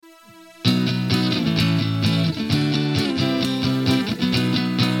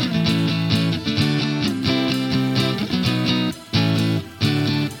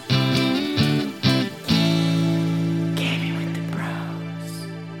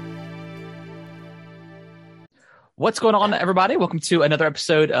What's going on, everybody? Welcome to another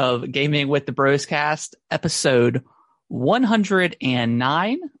episode of Gaming with the Bros Cast, episode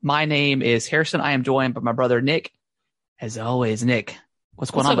 109. My name is Harrison. I am joined by my brother, Nick. As always, Nick,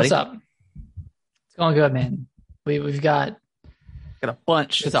 what's going on, buddy? What's up? It's going good, man. We've got a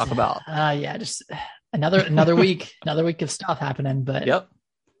bunch to talk about. Just another week, another week of stuff happening. But yep,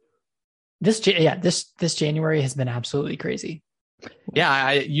 this January has been absolutely crazy.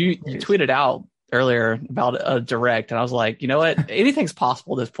 Yeah, you tweeted out earlier about a direct, and I was like, you know what? Anything's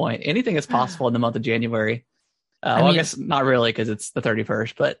possible at this point. Anything is possible in the month of January. I guess not really because it's the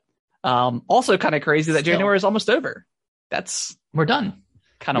 31st, but also kind of crazy that January is almost over. We're done.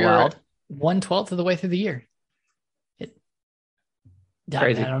 Kind of wild. 1/12 of the way through the year.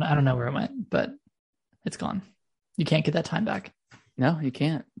 Crazy. I don't know where it went, but it's gone. You can't get that time back. No, you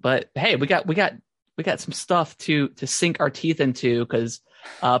can't. But hey, we got some stuff to sink our teeth into because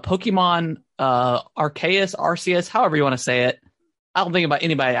Pokemon Arceus, Arceus, however you want to say it. I don't think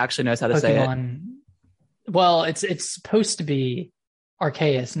anybody actually knows how to say it. Well, it's supposed to be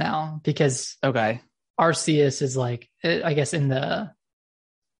Arceus now because Arceus is like, I guess in the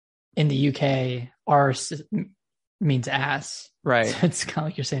UK, Arce means ass. Right. So it's kind of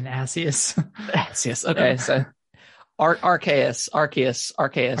like you're saying Asius. Asius. Okay. So Arceus.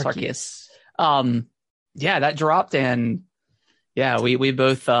 Yeah, that dropped, and yeah, we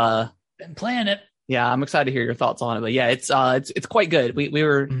both been playing it. Yeah, I'm excited to hear your thoughts on it. But yeah, it's quite good. We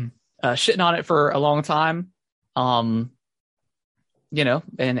were shitting on it for a long time. And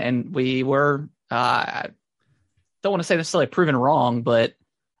we were don't want to say necessarily proven wrong, but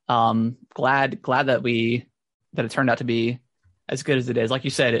glad that it turned out to be as good as it is. Like you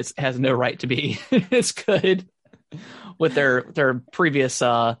said, it has no right to be as good with their previous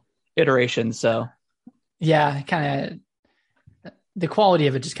iterations. So yeah, kind of the quality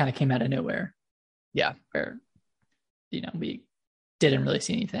of it just kind of came out of nowhere. Yeah, where we didn't really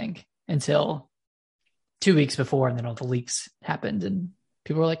see anything until 2 weeks before, and then all the leaks happened, and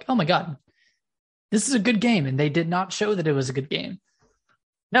people were like, "Oh my god, this is a good game," and they did not show that it was a good game.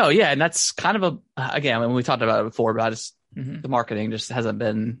 No, yeah, and that's kind of when we talked about it before, but the marketing just hasn't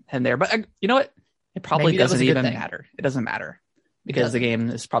been in there. But you know what? It probably doesn't even matter. It doesn't matter because the game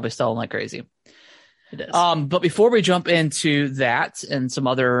is probably selling like crazy. It is. But before we jump into that and some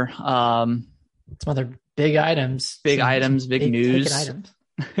other big items, big news. Items.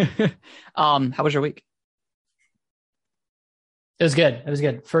 How was your week? It was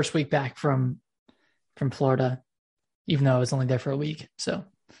good. First week back from Florida, even though I was only there for a week, so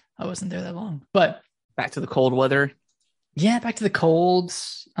I wasn't there that long. But back to the cold weather. Yeah, back to the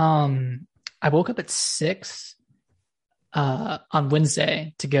colds. I woke up at 6 on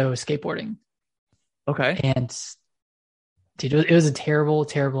Wednesday to go skateboarding. Okay. And dude, it was a terrible,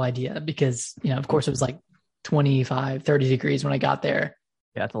 terrible idea because, of course it was like 25, 30 degrees when I got there.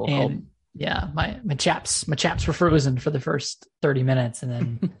 Yeah, it's a little cold. Yeah, my chaps were frozen for the first 30 minutes. And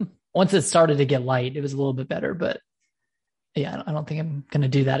then once it started to get light, it was a little bit better. But yeah, I don't think I'm going to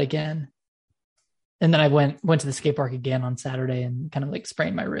do that again. And then I went to the skate park again on Saturday and kind of like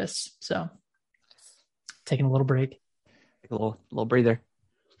sprained my wrists. So taking a little break. Take a little breather.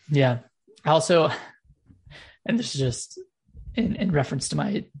 Yeah. I also, and this is just in reference to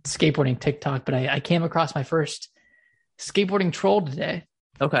my skateboarding TikTok, but I came across my first skateboarding troll today.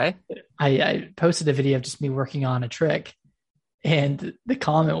 Okay. I posted a video of just me working on a trick, and the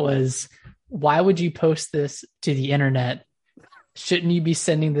comment was, "Why would you post this to the internet? Shouldn't you be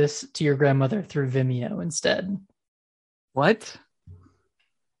sending this to your grandmother through Vimeo instead?" What?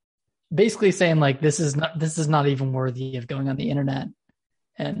 Basically saying like, this is not even worthy of going on the internet,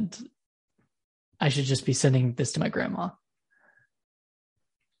 and I should just be sending this to my grandma.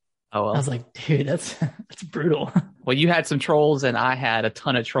 Oh, well. I was like, dude, that's brutal. Well, you had some trolls, and I had a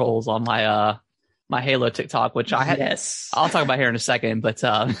ton of trolls on my my Halo TikTok, which I had. Yes, I'll talk about here in a second, but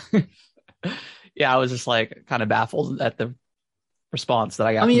yeah, I was just like kind of baffled at the response that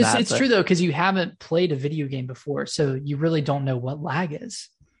I got. I mean, it's true though, because you haven't played a video game before, so you really don't know what lag is.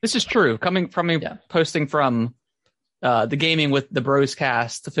 This is true. Coming from me, posting from the Gaming with the Bros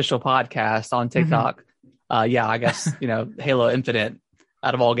Cast official podcast on TikTok. Yeah, I guess Halo Infinite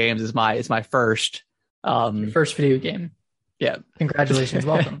out of all games is my first first video game. Yeah, congratulations,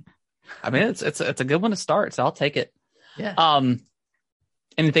 welcome. I mean, it's a good one to start, so I'll take it. Yeah.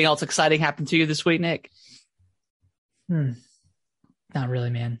 Anything else exciting happened to you this week, Nick? Not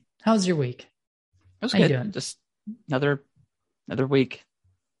really, man. How's your week? How you doing? Just another week.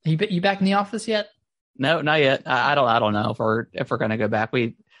 You back in the office yet? No, not yet. I don't know if we're gonna go back.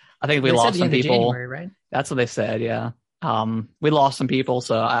 I think we lost some people. January, right? That's what they said. Yeah. We lost some people,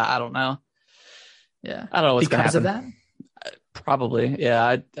 so I don't know. Yeah. I don't know what's going to Because happen. of that? Probably.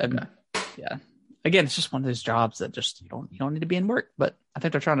 Yeah. Okay. Yeah. Again, it's just one of those jobs that just you don't need to be in work, but I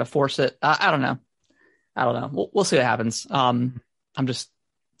think they're trying to force it. I don't know. We'll see what happens. I'm just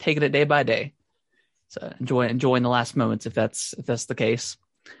taking it day by day. So enjoying the last moments if that's the case.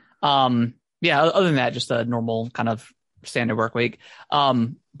 Yeah, other than that, just a normal kind of standard work week.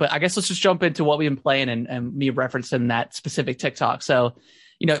 But I guess let's just jump into what we've been playing and me referencing that specific TikTok. So,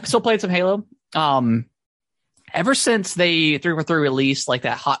 still playing some Halo. Ever since they 343 released like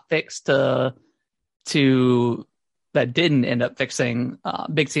that hot fix to that didn't end up fixing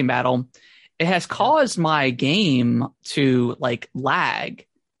Big Team Battle, it has caused my game to like lag.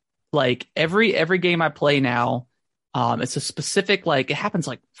 Like every game I play now, it's a specific, like it happens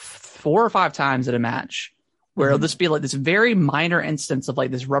like 4 or 5 times in a match where it'll just be like this very minor instance of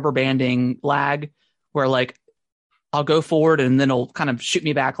like this rubber banding lag where like I'll go forward and then it'll kind of shoot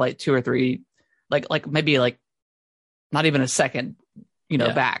me back like 2 or 3, like maybe like not even a second,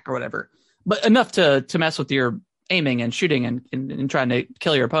 back or whatever, but enough to mess with your aiming and shooting and trying to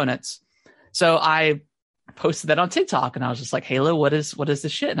kill your opponents. So I posted that on TikTok and I was just like, Halo, what is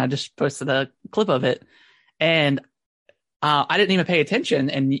this shit? And I just posted a clip of it and I didn't even pay attention.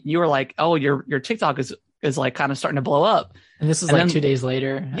 And you were like, oh, your TikTok is like kind of starting to blow up. And this is like 2 days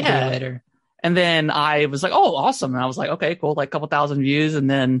later. A day later. And then I was like, oh, awesome. And I was like, okay, cool. Like a couple thousand views. And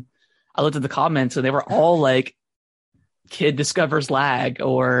then I looked at the comments and they were all like, kid discovers lag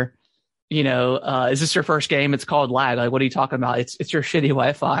or, is this your first game? It's called lag. Like, what are you talking about? It's your shitty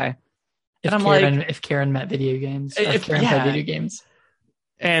Wi-Fi. If Karen met video games, if Karen played video games.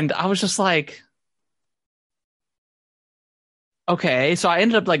 And I was just like, okay. So I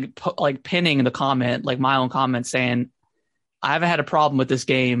ended up like pinning the comment, like my own comment saying, I haven't had a problem with this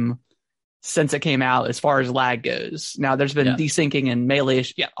game since it came out as far as lag goes. Now there's been desyncing and melee.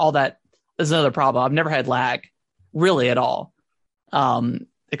 Yeah. All that is another problem. I've never had lag really at all.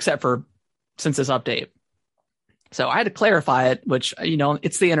 Except for since this update. So I had to clarify it, which,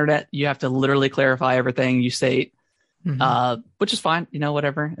 it's the internet. You have to literally clarify everything you state, which is fine.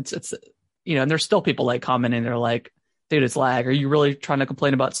 Whatever. It's and there's still people like commenting. They're like, dude, it's lag. Are you really trying to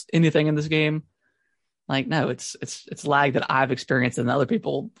complain about anything in this game? Like, no, it's lag that I've experienced and other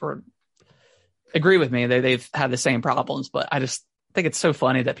people agree with me. They've had the same problems, but I just think it's so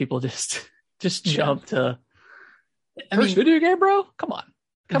funny that people just jump to first video game, bro. Come on.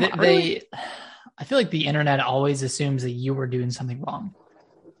 Really? I feel like the internet always assumes that you were doing something wrong,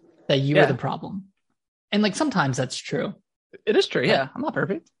 that you were the problem. And like, sometimes that's true. It is true. Yeah. I'm not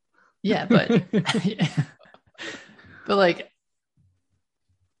perfect. Yeah. But, but like,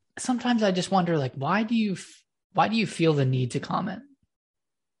 sometimes I just wonder, like, why do you feel the need to comment?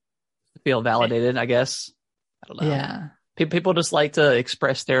 Feel validated, I guess. I don't know. Yeah. People just like to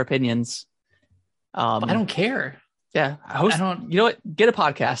express their opinions. But I don't care. Yeah, you know what? Get a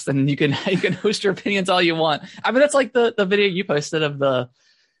podcast, and you can host your opinions all you want. I mean, that's like the video you posted of the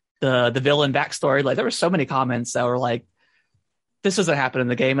villain backstory. Like, there were so many comments that were like, "This doesn't happen in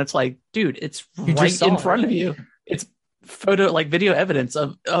the game." It's like, dude, it's right in front of you. It's video evidence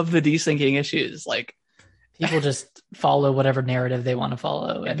of the desyncing issues. Like, people just follow whatever narrative they want to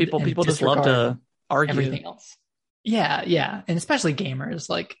follow, and people just love to argue everything else. Yeah, and especially gamers.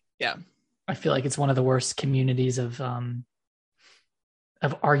 Like, yeah. I feel like it's one of the worst communities of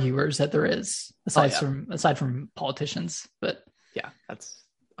arguers that there is, aside from politicians. But yeah, that's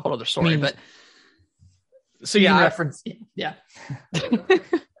a whole other story. But so yeah, yeah.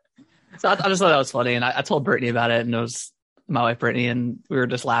 So I just thought that was funny, and I told Brittany about it, and it was my wife Brittany, and we were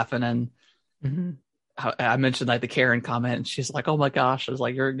just laughing, and I mentioned like the Karen comment, and she's like, "Oh my gosh!" I was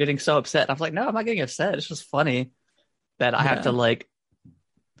like, "You're getting so upset." And I was like, "No, I'm not getting upset. It's just funny that I have to like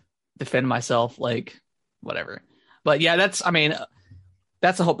defend myself, like whatever." But yeah, that's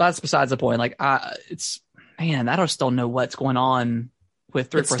besides the point. Like, I just don't know what's going on with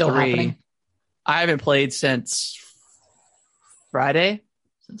 343. I haven't played since Friday.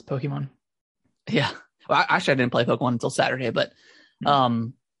 Since Pokemon. Yeah. Well, actually, I didn't play Pokemon until Saturday, but I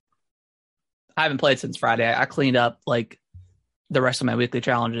haven't played since Friday. I cleaned up like the rest of my weekly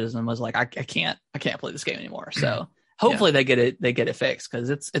challenges and was like, I can't play this game anymore. So hopefully they get it fixed, because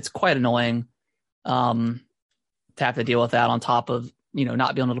it's quite annoying to have to deal with that on top of,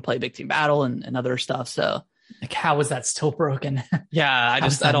 not being able to play Big Team Battle and other stuff. So like, how is that still broken? Yeah,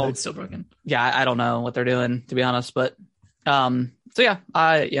 it's still broken. Yeah, I don't know what they're doing, to be honest. But so yeah,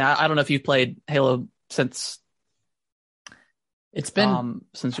 I don't know if you've played Halo since it's been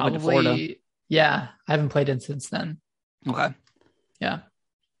since you went to Florida. Yeah, I haven't played it since then. Okay. Yeah.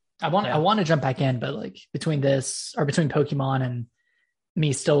 I want to jump back in, but like between Pokemon and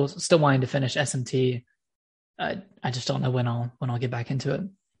me still wanting to finish SMT. I just don't know when I'll get back into it.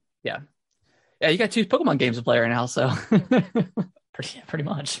 Yeah, you got 2 Pokemon games to play right now, so pretty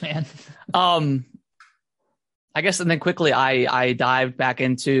much, man. I guess, and then quickly, I dived back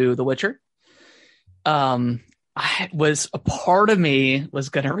into The Witcher. A part of me was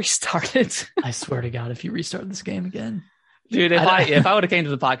gonna restart it. I swear to God, if you restart this game again, dude, if I would have came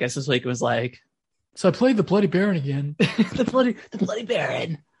to the podcast this week and was like, so I played the Bloody Baron again, the Bloody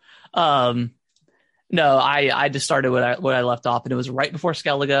Baron. No, I just started what I left off, and it was right before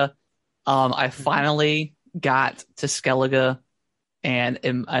Skellige. I finally got to Skellige,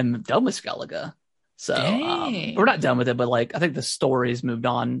 and I'm done with Skellige. So we're not done with it, but like I think the story's moved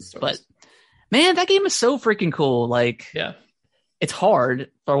on. But man, that game is so freaking cool. Like, yeah, it's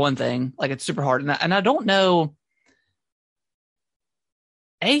hard for one thing. Like, it's super hard, and I don't know.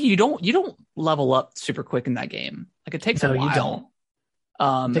 You don't level up super quick in that game. Like, it takes a while. You don't.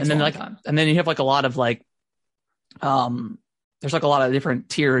 And then you have like a lot of like, there's like a lot of different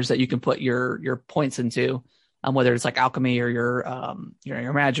tiers that you can put your points into, whether it's like alchemy or your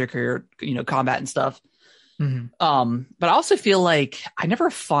magic or your combat and stuff. Mm-hmm. But I also feel like I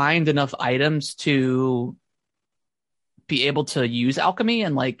never find enough items to be able to use alchemy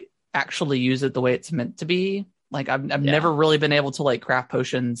and like actually use it the way it's meant to be. Like I've never really been able to like craft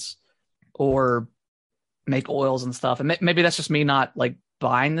potions or make oils and stuff. And maybe that's just me not like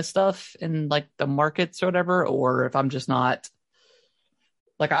buying the stuff in like the markets or whatever, or if I'm just not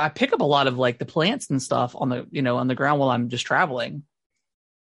like, I pick up a lot of like the plants and stuff on the ground while I'm just traveling.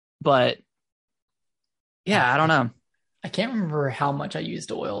 But yeah, I don't know. I can't remember how much I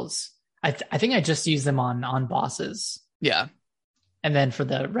used oils. I think I just used them on bosses. Yeah. And then for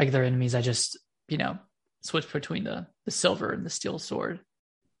the regular enemies, I just, switched between the silver and the steel sword.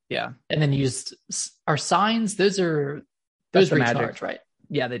 Yeah. And then used our signs. Those recharge, magic, right?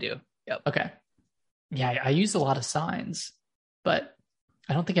 Yeah, they do. Yep. Okay. Yeah, I used a lot of signs, but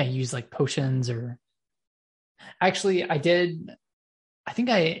I don't think I used like potions or. Actually, I did. I think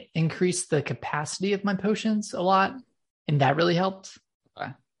I increased the capacity of my potions a lot, and that really helped.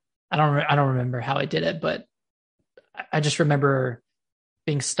 Okay. I don't remember how I did it, but I just remember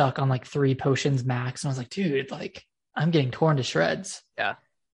being stuck on like 3 potions max, and I was like, dude, like I'm getting torn to shreds. Yeah.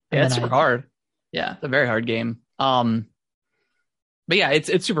 Yeah, it's super hard. Yeah. It's a very hard game. But yeah,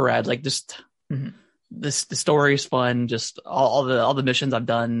 it's super rad. Like just the story is fun. Just all the missions I've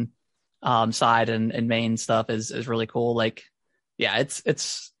done, side and main stuff is really cool. Like, yeah,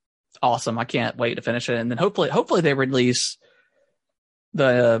 it's awesome. I can't wait to finish it. And then hopefully they release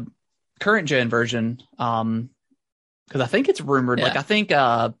the current gen version. Because I think it's rumored. Yeah. Like I think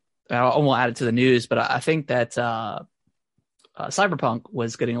I won't add it to the news, but I think that Cyberpunk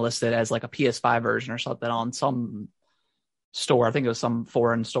was getting listed as like a PS5 version or something on some store. I think it was some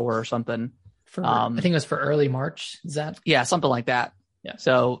foreign store or something. I think it was for early March. Is that? Yeah, something like that. Yeah.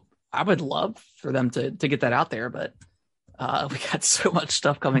 So I would love for them to get that out there, but we got so much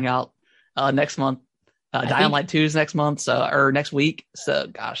stuff coming out next month. Dying Light 2 is next month, or next week. So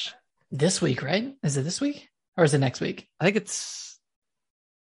gosh. This week, right? Is it this week? Or is it next week? I think is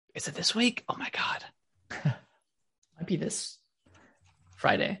it this week? Oh my God. Might be this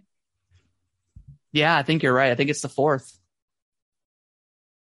Friday. Yeah, I think you're right. I think it's the 4th.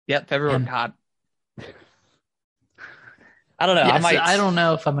 Yep, February. God. I don't know. Yes, I don't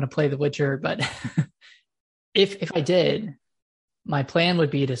know if I'm going to play The Witcher, but if I did, my plan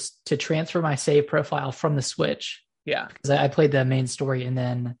would be to transfer my save profile from the Switch. Yeah. Because I played the main story and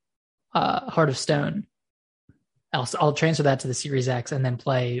then Heart of Stone. I'll transfer that to the Series X and then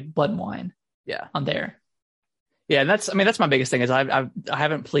play Blood and Wine. Yeah, on there. Yeah, and that's my biggest thing is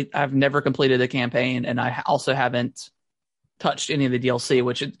I've never completed the campaign, and I also haven't touched any of the DLC,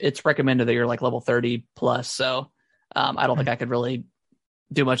 which it's recommended that you're like level 30 plus. So I don't think I could really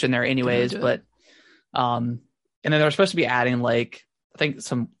do much in there anyways. But and then they're supposed to be adding like I think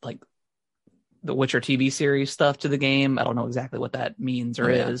some like the Witcher TV series stuff to the game. I don't know exactly what that means or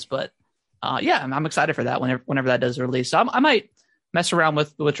is, but. Yeah, I'm excited for that whenever that does release. So I might mess around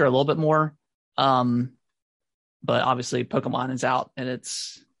with The Witcher a little bit more. But obviously Pokemon is out and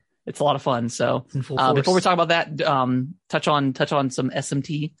it's a lot of fun. So before we talk about that, touch on some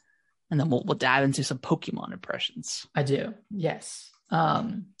SMT and then we'll dive into some Pokemon impressions. I do. Yes.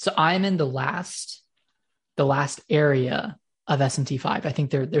 So I'm in the last area of SMT5. I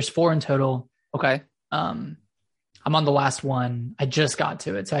think there's 4 in total. Okay. I'm on the last one. I just got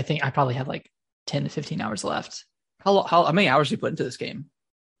to it. So I think I probably have like 10 to 15 hours left. How many hours do you put into this game?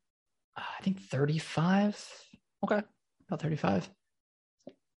 I think 35. Okay. About 35.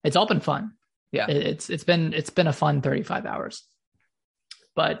 It's all been fun. Yeah. It's been a fun 35 hours.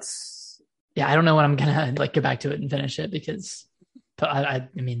 but yeah, I don't know when I'm gonna like go back to it and finish it because I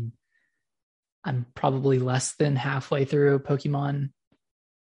mean, I'm probably less than halfway through Pokemon,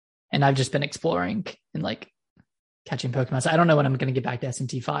 and I've just been exploring and like catching Pokemon. So I don't know when I'm gonna get back to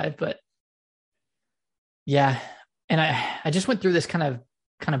SMT5, but yeah. And I just went through this kind of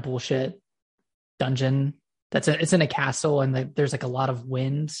bullshit dungeon it's in a castle, and there's like a lot of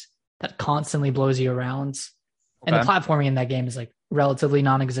wind that constantly blows you around. Okay. And the platforming in that game is like relatively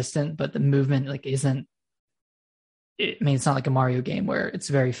non-existent, but the movement like isn't. I mean, it's not like a Mario game where it's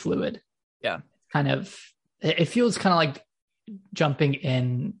very fluid. Yeah, it feels kind of like jumping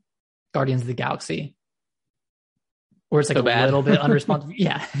in Guardians of the Galaxy, where it's like so a little bit unresponsive.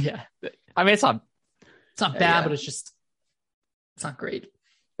 Yeah. I mean, it's not bad, but it's not great.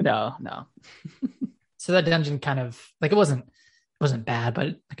 No. So that dungeon kind of like it wasn't bad, but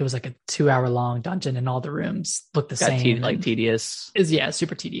like it was like a 2-hour long dungeon, and all the rooms looked the same. Tedious.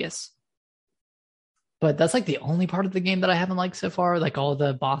 Super tedious. But that's like the only part of the game that I haven't liked so far. Like all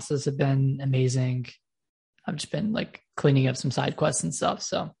the bosses have been amazing. I've just been like cleaning up some side quests and stuff.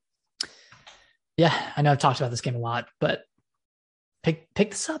 So yeah, I know I've talked about this game a lot, but pick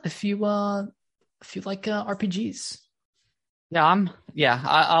this up if you like RPGs.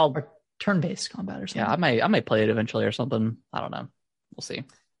 I'll or turn-based combat or something. Yeah, I might play it eventually or something. I don't know. We'll see.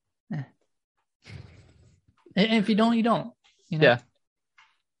 And if you don't, you don't. You know? Yeah.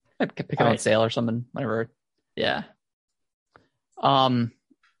 I'd pick it on sale or something, whatever. Yeah. You want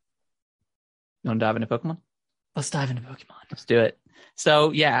to dive into Pokemon? Let's dive into Pokemon. Let's do it.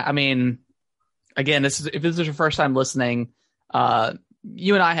 So yeah, I mean, again, if this is your first time listening,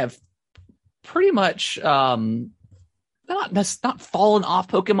 you and I have pretty much not fallen off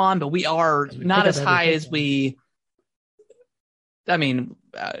Pokemon, but we are not as high as we. I mean,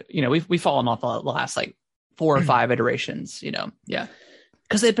 we've fallen off the last like 4 or 5 iterations. Yeah,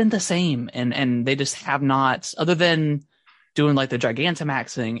 because they've been the same, and they just have not, other than doing like the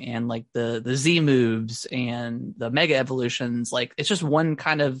Gigantamaxing and like the Z moves and the Mega Evolutions. Like it's just one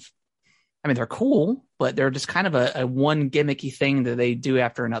kind of. I mean, they're cool, but they're just kind of a one gimmicky thing that they do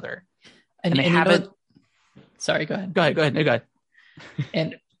after another, and they haven't. Sorry, go ahead. Go ahead.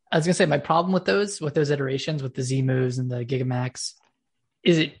 And I was gonna say my problem with those iterations with the Z moves and the Gigamax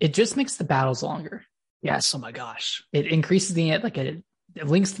is it just makes the battles longer. Yes. Oh my gosh. It increases it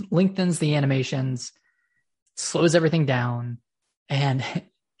lengthens the animations, slows everything down, and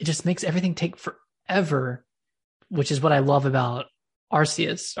it just makes everything take forever, which is what I love about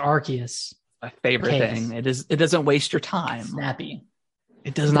Arceus. My favorite thing. It doesn't waste your time. Snappy.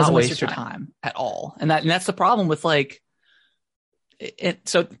 It does not waste your time at all. And that's the problem with like it.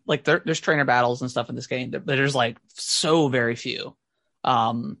 So like there's trainer battles and stuff in this game, but there's like so very few.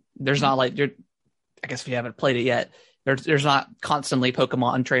 There's not like I guess if you haven't played it yet, there's not constantly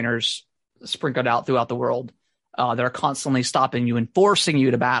Pokemon trainers sprinkled out throughout the world. That are constantly stopping you and forcing you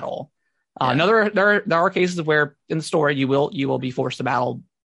to battle. There are cases where in the story you will be forced to battle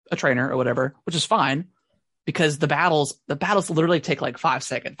a trainer or whatever, which is fine. Because the battles literally take like 5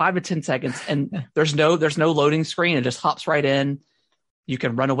 to 10 seconds, and there's no loading screen. It just hops right in. You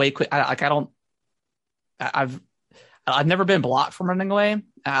can run away quick. I've never been blocked from running away.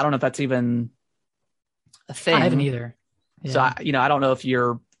 I don't know if that's even a thing. I haven't either. Yeah. So I don't know if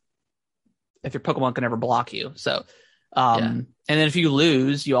your Pokemon can ever block you. So, and then if you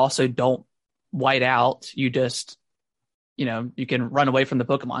lose, you also don't white out. You just, you can run away from the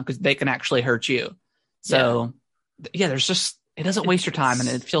Pokemon because they can actually hurt you. So there's just, it doesn't waste your time, and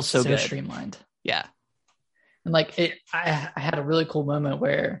it feels so good. Streamlined. Yeah. And like I had a really cool moment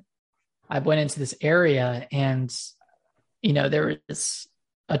where I went into this area and, there was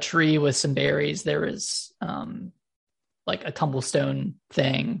a tree with some berries. There was like a tumblestone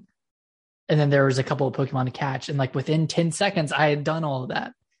thing. And then there was a couple of Pokemon to catch. And like within 10 seconds, I had done all of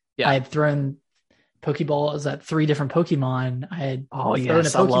that. Yeah. I had thrown Pokeballs at 3 different Pokemon. I had thrown a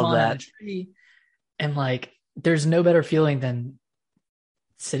Pokemon I love that. at a tree. And like, there's no better feeling than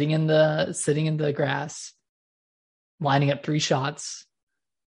sitting in the grass, lining up 3 shots,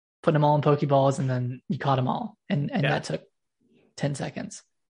 putting them all in Pokeballs, and then you caught them all. And that took 10 seconds.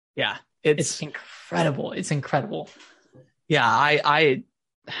 Yeah. It's incredible. It's incredible. Yeah. I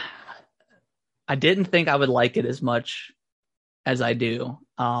didn't think I would like it as much as I do.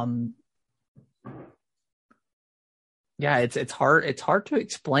 It's hard. It's hard to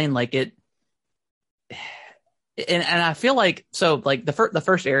explain. Like it, and I feel like the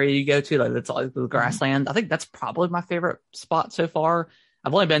first area you go to, like that's like the grassland. I think that's probably my favorite spot so far.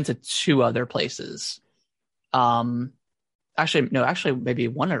 I've only been to 2 other places. Actually, maybe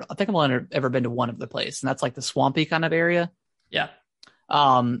one. I think I've only ever been to one of the place, and that's like the swampy kind of area. Yeah.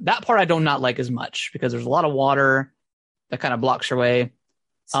 That part I do not like as much because there's a lot of water that kind of blocks your way.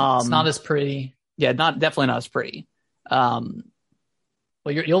 It's not as pretty. Yeah, definitely not as pretty. Well,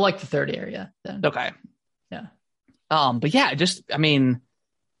 you'll like the third area then. Okay. Yeah. But yeah, I mean,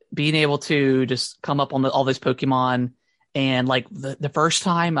 being able to just come up on all these Pokemon, and like the first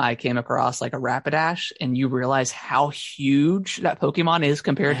time I came across like a Rapidash and you realize how huge that Pokemon is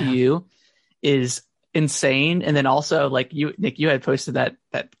compared to you is insane. And then also like Nick, you had posted that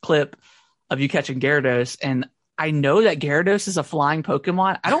clip of you catching Gyarados, and I know that Gyarados is a flying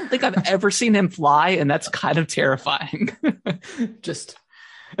Pokemon. I don't think I've ever seen him fly, and that's kind of terrifying. Just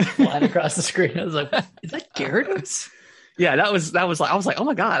flying across the screen. I was like, is that Gyarados? Yeah, that was like, I was like, oh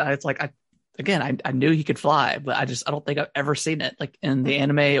my God. It's like, I knew he could fly, but I don't think I've ever seen it like in the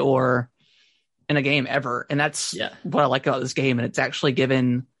anime or in a game ever. And that's what I like about this game. And it's actually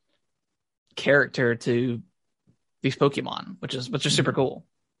given character to these Pokemon, which is super cool.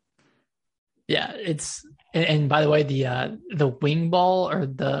 Yeah, and by the way, the wing ball or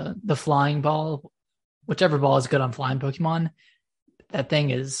the flying ball, whichever ball is good on flying Pokemon, that thing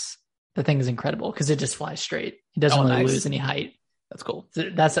is incredible because it just flies straight. It doesn't really lose any height. That's cool. So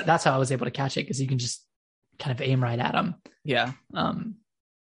that's how I was able to catch it, because you can just kind of aim right at them. Yeah.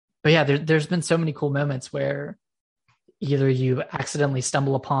 But yeah, there's been so many cool moments where either you accidentally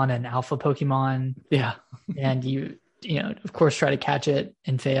stumble upon an alpha Pokemon, and you of course try to catch it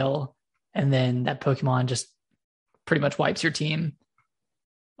and fail, and then that Pokemon just pretty much wipes your team,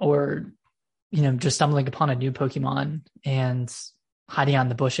 or just stumbling upon a new Pokemon and hiding out in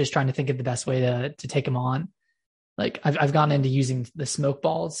the bushes trying to think of the best way to take them on. Like I've gone into using the smoke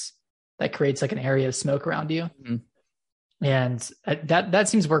balls that creates like an area of smoke around you. Mm-hmm. And that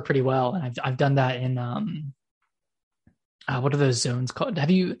seems to work pretty well. And I've done that in, what are those zones called?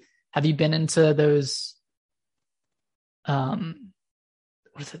 Have you been into those,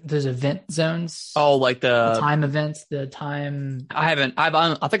 those event zones? Oh, like the time events, the time. I haven't,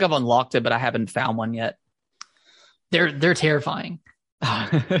 I think I've unlocked it, but I haven't found one yet. They're terrifying.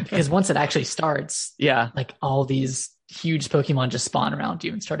 Because once it actually starts, like all these huge Pokemon just spawn around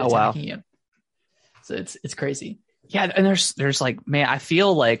you and start attacking you. So it's crazy. Yeah, and there's like, man, I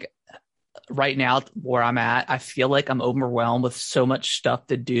feel like right now where I'm at, I feel like I'm overwhelmed with so much stuff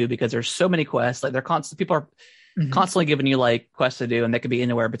to do because there's so many quests. Like people are constantly giving you like quests to do, and they could be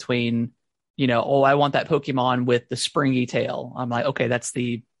anywhere between, I want that Pokemon with the springy tail. I'm like, okay, that's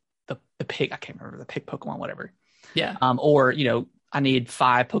the pig. I can't remember the pig Pokemon, whatever. Yeah. Or I need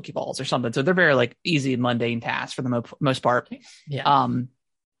 5 Pokeballs or something. So they're very like easy, mundane tasks for the most part. Yeah.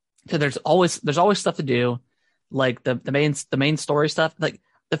 So there's always stuff to do, like the main story stuff. Like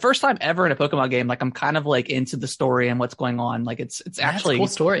the first time ever in a Pokemon game, like I'm kind of like into the story and what's going on. Like it's actually a cool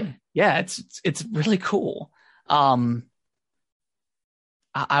story. Yeah, it's really cool. I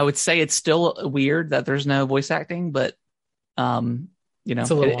would say it's still weird that there's no voice acting, but it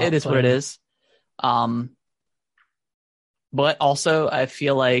is what it is. But also, I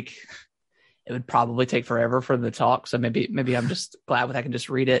feel like it would probably take forever for them to talk. So maybe I'm just glad I can just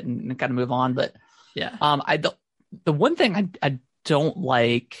read it and kind of move on. But yeah, the one thing I don't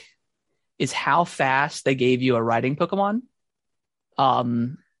like is how fast they gave you a riding Pokemon.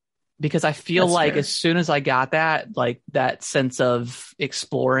 Because I feel That's like fair. as soon as I got that, like that sense of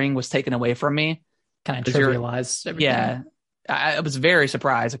exploring was taken away from me. Kind of trivialized everything. Yeah, I was very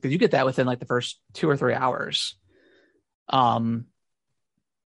surprised because you get that within like the first 2 or 3 hours.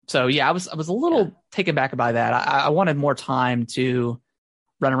 So yeah, I was a little taken back by that. I wanted more time to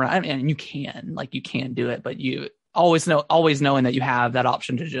run around, and you can do it, but you always knowing that you have that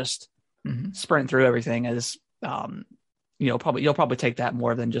option to just sprint through everything is, you'll probably take that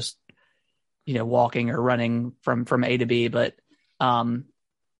more than just, walking or running from A to B. But, but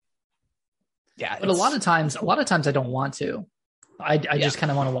a lot of times I don't want to. I just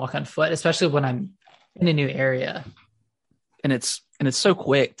kind of want to walk on foot, especially when I'm in a new area. And it's so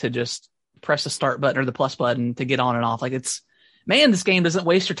quick to just press the start button or the plus button to get on and off. Like this game doesn't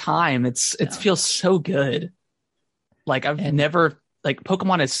waste your time. It feels so good. Like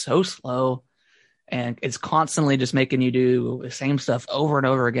Pokemon is so slow, and it's constantly just making you do the same stuff over and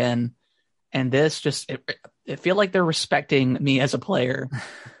over again. And this just, it feel like they're respecting me as a player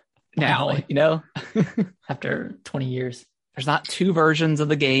now, after 20 years. There's not 2 versions of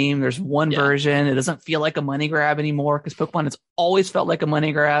the game. There's one version. It doesn't feel like a money grab anymore because Pokemon has always felt like a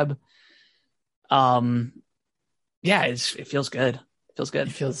money grab. It feels good.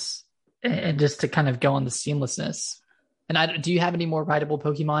 It feels, and just to kind of go on the seamlessness. And do you have any more rideable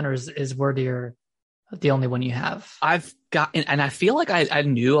Pokemon, or is Wordier the only one you have? I've got, and I feel like I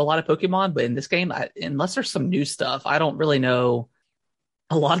knew a lot of Pokemon, but in this game, unless there's some new stuff, I don't really know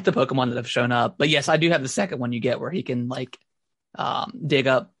a lot of the Pokemon that have shown up. But yes, I do have the second one you get where he can like dig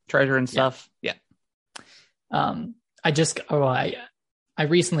up treasure and stuff. Yeah. I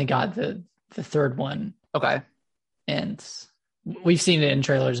recently got the third one, Okay. and we've seen it in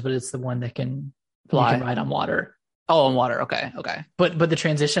trailers, but it's the one that can Fly. you can ride on water. Oh, on water. Okay. Okay. But the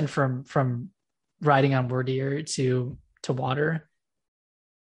transition from riding on Wordier to water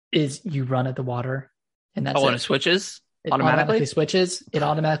is you run at the water, and that's and it switches It automatically? automatically switches. It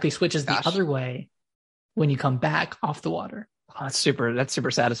automatically switches Gosh. the other way when you come back off the water. Oh, that's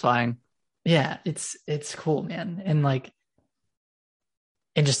super satisfying. Yeah, it's cool, man. And like,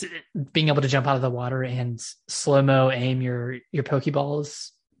 and just being able to jump out of the water and slow-mo aim your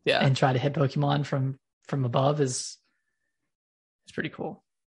Pokeballs Yeah. and try to hit Pokemon from above is pretty cool.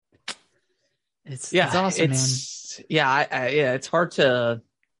 It's awesome, man. Yeah, it's hard to,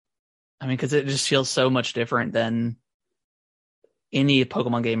 I mean, because it just feels so much different than any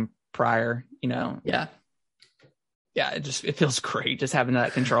Pokemon game prior, you know. Yeah. Yeah, it feels great just having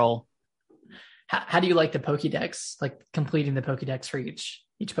that control. How do you like the Pokédex? Like completing the Pokédex for each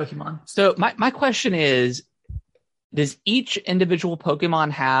Pokemon? So my question is, does each individual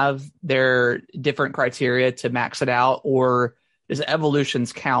Pokemon have their different criteria to max it out, or does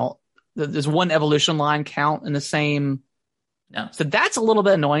evolutions count? Does one evolution line count in the same? No. So that's a little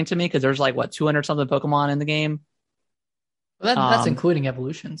bit annoying to me because there's like 200 something Pokemon in the game. Well, that's including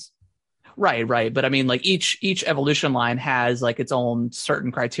evolutions. Right. But I mean, like each evolution line has like its own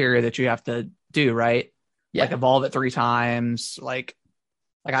certain criteria that you have to do, right? Yeah. Like evolve it 3 times. Like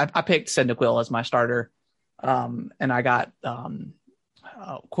I picked Cyndaquil as my starter, and I got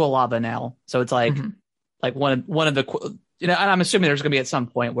Quilava now. So it's like like one of the, you know, and I'm assuming there's going to be at some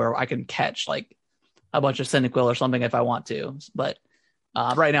point where I can catch like a bunch of Cyndaquil or something if I want to. But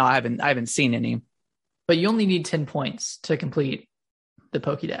right now I haven't seen any. But you only need 10 points to complete the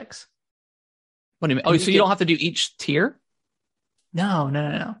Pokédex. What do you mean? Oh, so you don't have to do each tier?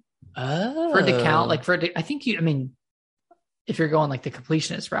 No. Oh. For it to count, like I think I mean, if you're going like the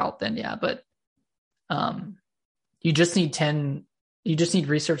completionist route, then yeah, but you just need 10, you just need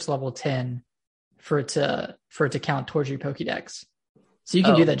research level 10 for it to count towards your Pokédex. So you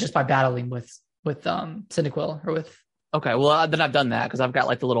can do that just by battling with Cyndaquil or with. Okay, well then I've done that because I've got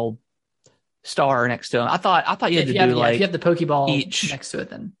like the little star next to him. I thought you had to do like if you have the Pokeball each next to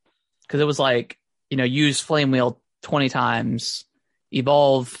it, then because it was like, you know, use Flame Wheel 20 times,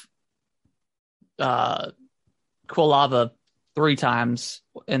 evolve Quilava 3 times,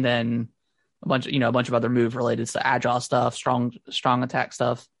 and then a bunch of other move related to agile stuff, strong attack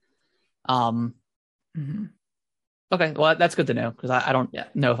stuff. Okay, well that's good to know because I don't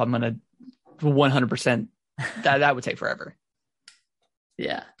know if I'm gonna 100%. That would take forever.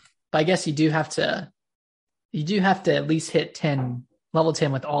 Yeah, but I guess you do have to at least hit level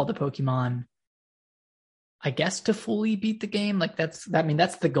 10 with all the Pokemon, I guess, to fully beat the game. Like that's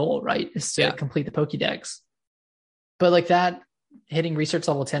the goal, right? Is to complete the Pokédex. But like that, hitting research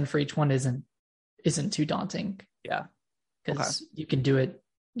level 10 for each one isn't too daunting. Yeah. Because you can do it,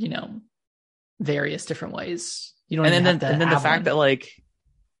 you know, various different ways. You don't and even then have to the fact that like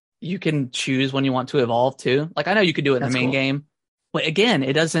you can choose when you want to evolve too. Like I know you could do it in the main game, but again,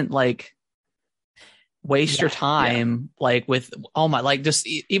 it doesn't like waste your time like with just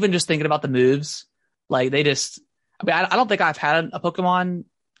even just thinking about the moves. Like I don't think I've had a Pokemon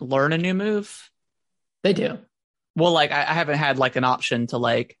learn a new move. They do. Well, like I haven't had like an option to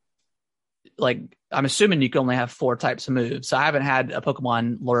like I'm assuming you can only have 4 types of moves. So I haven't had a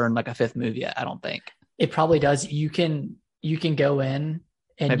Pokemon learn like a 5th move yet, I don't think. It probably does. You can go in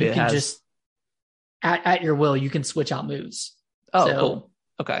and maybe you can just at your will, you can switch out moves. Oh, so, cool.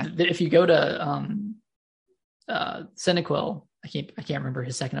 Okay. If you go to Cyndaquil, I can't remember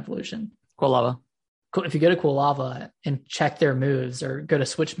his second evolution. Quilava. If you go to Quilava and check their moves or go to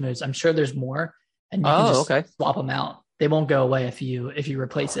switch moves, I'm sure there's more, and you can just swap them out. They won't go away if you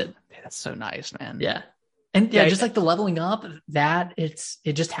replace it. That's so nice, man. Yeah. And just like the leveling up, that it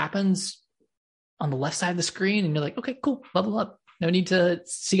just happens on the left side of the screen, and you're like, okay, cool, level up. No need to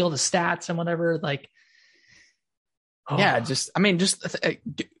see all the stats and whatever. Like, yeah,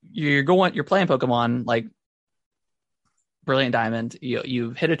 you're playing Pokemon like Brilliant Diamond.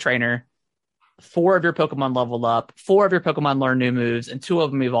 You've hit a trainer. 4 of your Pokemon level up, 4 of your Pokemon learn new moves, and 2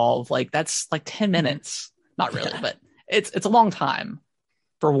 of them evolve. Like that's like 10 minutes. Not really, but it's a long time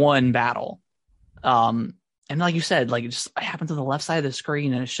for one battle. And like you said, like it just happens on the left side of the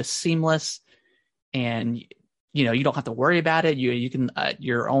screen, and it's just seamless. And you know, you don't have to worry about it. You can at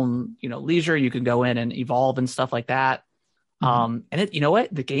your own, you know, leisure, you can go in and evolve and stuff like that. And you know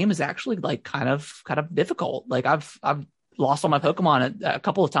what? The game is actually like kind of difficult. Like I've lost all my Pokemon a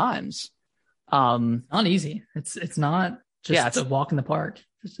couple of times. Not easy. It's not just it's a walk in the park.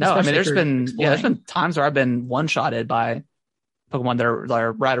 No, I mean, there's been exploring. times where I've been one-shotted by Pokemon that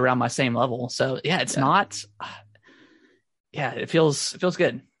are right around my same level. So yeah, it's not. Yeah, it feels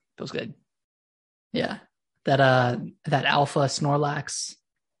good. Feels good. Yeah, that Alpha Snorlax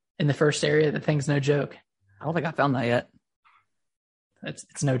in the first area, that thing's no joke. I don't think I found that yet.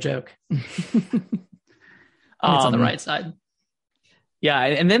 It's no joke. It's on the right side. Yeah,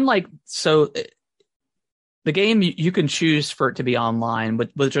 and then so the game you can choose for it to be online, but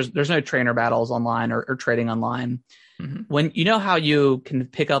there's no trainer battles online or trading online. Mm-hmm. When you know how you can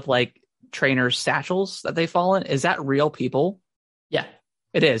pick up like trainers' satchels that they fall in, is that real people? Yeah,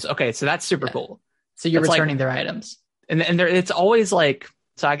 it is. Okay, so that's super cool. So you're returning their items, and it's always like,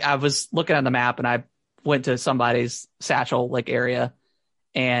 so I was looking at the map and I went to somebody's satchel like area,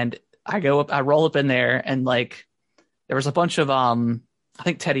 and I roll up in there, and like there was a bunch of I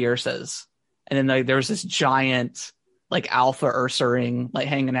think Teddy Ursas, and then like there was this giant like Alpha Ursaring like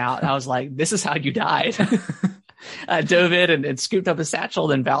hanging out, and I was like, this is how you died. I dove in and scooped up his satchel,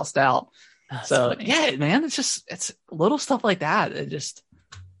 then bounced out. That's so funny. Yeah, man, it's little stuff like that. It just,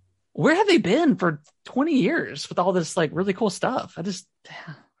 where have they been for 20 years with all this like really cool stuff? It's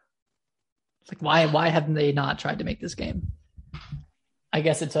like, why haven't they not tried to make this game? I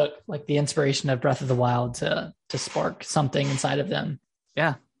guess it took like the inspiration of Breath of the Wild to spark something inside of them.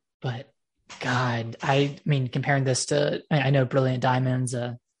 Yeah. But God, I mean, comparing this to, I know Brilliant Diamond's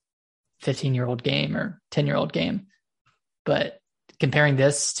a 15-year-old game or 10-year-old game, but comparing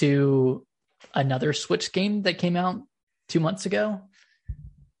this to another Switch game that came out 2 months ago,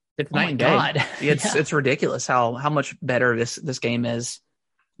 it's night and day. God. It's ridiculous how much better this game is.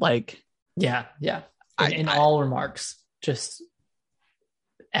 Like, yeah. In all remarks, just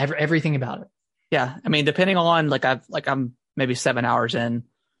everything about it. Yeah, I mean, depending on I'm maybe 7 hours in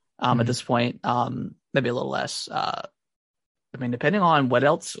at this point, maybe a little less. I mean, depending on what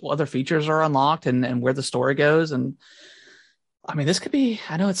other features are unlocked and where the story goes, and I mean, this could be,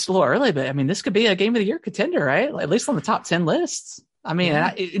 I know it's a little early, but I mean, this could be a game of the year contender, right? At least on the top 10 lists. I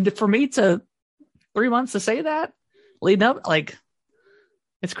mean, for me to 3 months to say that leading up, like,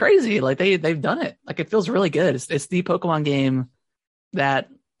 it's crazy. Like they've done it. Like, it feels really good. It's the Pokemon game that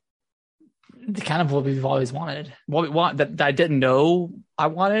kind of what we've always wanted. What we want, that I didn't know I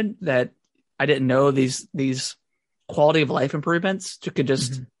wanted, that I didn't know these quality of life improvements could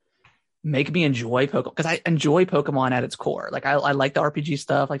just make me enjoy Pokemon, because I enjoy Pokemon at its core. Like I like the RPG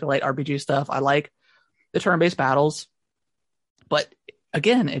stuff, like the light RPG stuff. I like the turn-based battles, but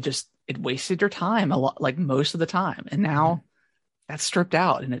again, it wasted your time a lot, like most of the time. And now that's stripped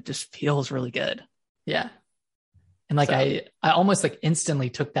out and it just feels really good. Yeah. And like, I almost like instantly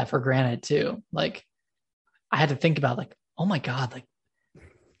took that for granted too. Like I had to think about like, oh my God, like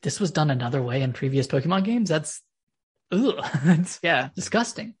this was done another way in previous Pokemon games. That's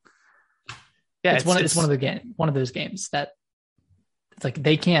disgusting. Yeah. It's one of those games that it's like,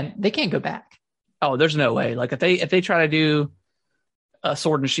 they can't go back. Oh, there's no way. Like if they try to do a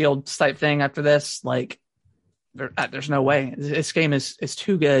Sword and Shield type thing after this, like there's no way. This game is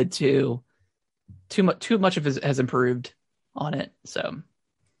too good to, too much of it has improved on it. So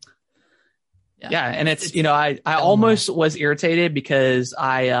yeah. And it's, I almost was irritated because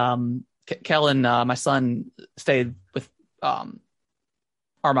Kellen, my son, stayed with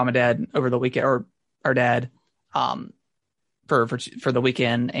our mom and dad over the weekend, or our dad, for the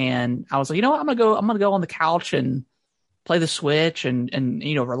weekend. And I was like, you know what, I'm gonna go on the couch and play the Switch and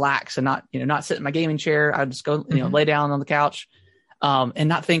relax and not sit in my gaming chair. I just go, lay down on the couch, and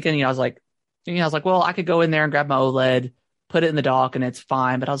not thinking, I was like, well, I could go in there and grab my OLED, put it in the dock, and it's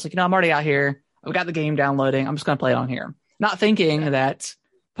fine. But I was like, I'm already out here. I've got the game downloading. I'm just going to play it on here. Not thinking that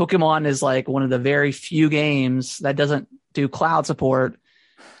Pokemon is like one of the very few games that doesn't do cloud support,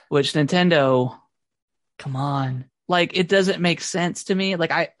 which Nintendo, come on. Like, it doesn't make sense to me.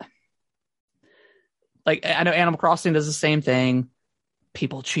 Like, I know Animal Crossing does the same thing.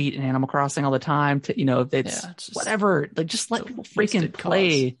 People cheat in Animal Crossing all the time to, if it's whatever, like, just let people freaking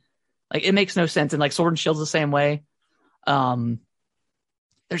play. Like, it makes no sense. And like Sword and Shield's the same way.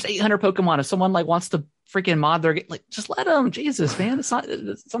 There's 800 Pokemon. If someone like wants to freaking mod their game, like, just let them. Jesus, man, it's not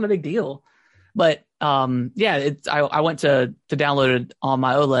a big deal. But I went to download it on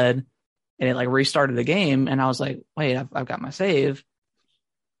my OLED, and it like restarted the game, and I was like, wait, I've got my save.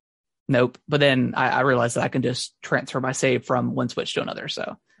 Nope. But then I realized that I can just transfer my save from one Switch to another.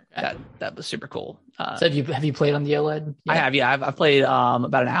 So that was super cool. So have you played on the OLED? Yeah. I have. Yeah, I've played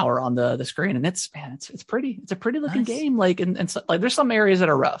about an hour on the screen, and it's pretty. It's a pretty looking game. Like, and so, like, there's some areas that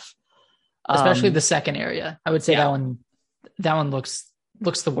are rough, especially the second area. I would say that one that one looks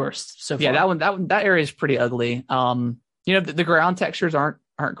the worst so far. Yeah, that area is pretty ugly. The ground textures aren't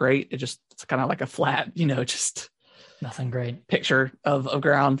great. It's kind of like a flat, just nothing great picture of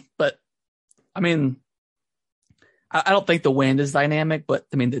ground. But I mean, I don't think the wind is dynamic, but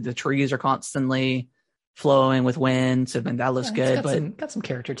I mean the trees are constantly flowing with wind, so that looks good. But got some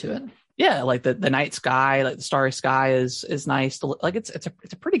character to it. Yeah, like the night sky, like the starry sky is nice to look. Like it's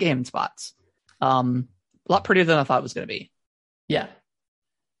a pretty game in spots. A lot prettier than I thought it was going to be. Yeah.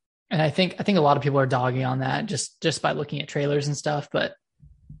 And I think a lot of people are dogging on that just by looking at trailers and stuff. But,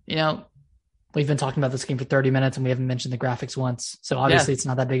 we've been talking about this game for 30 minutes and we haven't mentioned the graphics once. So obviously It's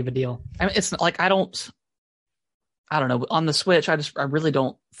not that big of a deal. I mean, it's like, I don't know. On the Switch, I really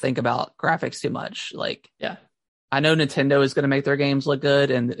don't think about graphics too much. Like, yeah, I know Nintendo is going to make their games look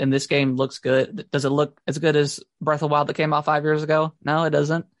good, and this game looks good. Does it look as good as Breath of the Wild that came out 5 years ago? No, it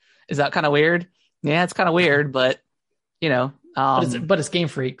doesn't. Is that kind of weird? Yeah, it's kind of weird, but but it's Game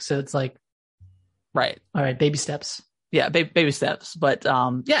Freak, so it's like, right. All right, baby steps. Yeah, baby steps. But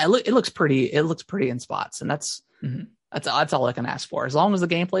it looks pretty. It looks pretty in spots, and that's all I can ask for. As long as the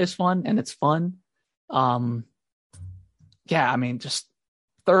gameplay is fun and it's fun. I mean, just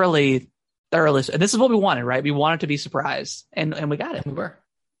thoroughly. And this is what we wanted, right? We wanted to be surprised, and we got it. We were.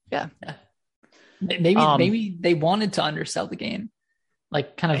 Yeah. Maybe they wanted to undersell the game,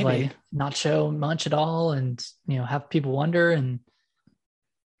 like kind of like not show much at all, and have people wonder, and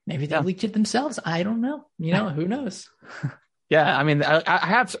maybe they leaked it themselves. I don't know. Who knows? Yeah, I mean,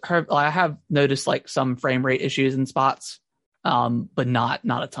 I have noticed like some frame rate issues in spots, but not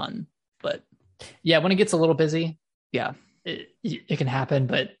a ton. But yeah, when it gets a little busy, yeah, it can happen,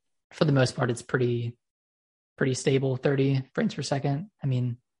 but for the most part, it's pretty stable, 30 frames per second. I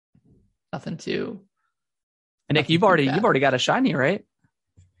mean, nothing too. And Nick, you've already got a shiny, right?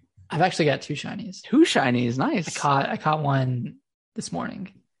 I've actually got 2 shinies. 2 shinies, nice. I caught one this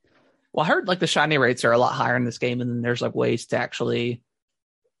morning. Well, I heard like the shiny rates are a lot higher in this game, and then there's like ways to actually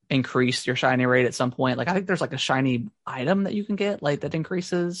increase your shiny rate at some point. Like I think there's like a shiny item that you can get like that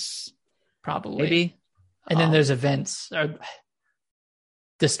increases, probably maybe. And then there's events.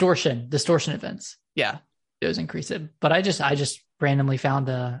 Distortion events. Yeah, those increase it. But I just randomly found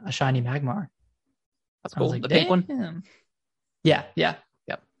a shiny Magmar. That's cool. Like, the pink one. Yeah. Yep.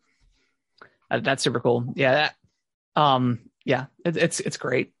 That's super cool. Yeah. It's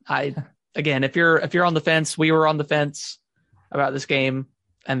great. Again, if you're on the fence, we were on the fence about this game,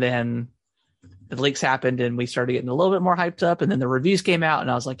 and then the leaks happened, and we started getting a little bit more hyped up, and then the reviews came out, and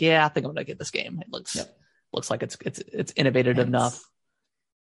I was like, yeah, I think I'm gonna get this game. It looks like it's innovative enough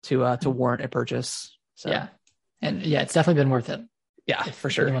to warrant a purchase. So yeah, and it's definitely been worth it. Yeah, for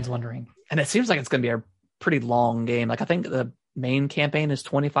sure. Anyone's wondering, and it seems like it's going to be a pretty long game. Like I think the main campaign is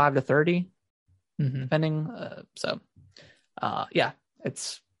 25 to 30, depending.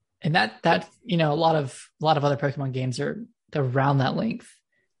 It's and that a lot of other Pokemon games are around that length.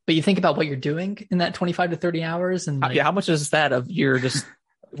 But you think about what you're doing in that 25 to 30 hours, and how much is that of you're just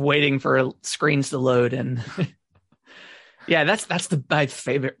waiting for screens to load and. Yeah, that's my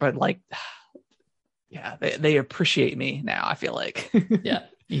favorite, but like, yeah, they appreciate me now. I feel like, yeah,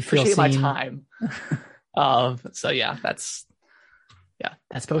 you feel appreciate my time. So yeah, that's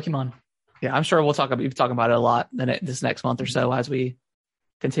Pokemon. Yeah, I'm sure we'll talk about it a lot this next month or so as we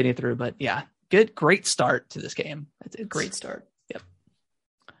continue through. But yeah, great start to this game. It's great start. Yep.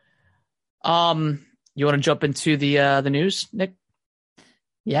 You want to jump into the news, Nick?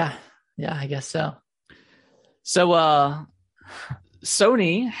 Yeah, I guess so. So,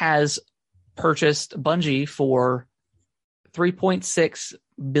 Sony has purchased Bungie for $3.6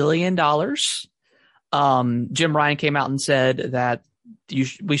 billion. Jim Ryan came out and said that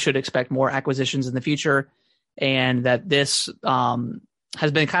we should expect more acquisitions in the future, and that this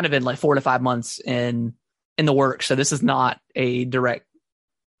has been kind of in like 4 to 5 months in the works. So this is not a direct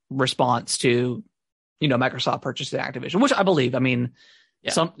response to, Microsoft purchasing Activision, which I believe. I mean, a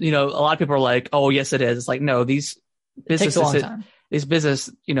lot of people are like, "Oh, yes, it is." It's like, no, these business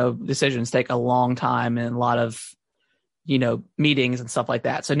decisions take a long time and a lot of, meetings and stuff like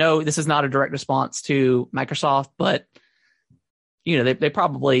that. So no, this is not a direct response to Microsoft, but they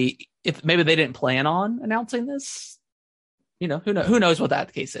probably, if maybe they didn't plan on announcing this, who knows what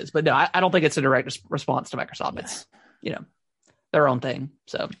that case is. But no, I don't think it's a direct response to Microsoft. It's, their own thing.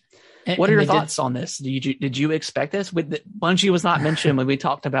 So. What are your thoughts on this? Did you expect this? Bungie was not mentioned when we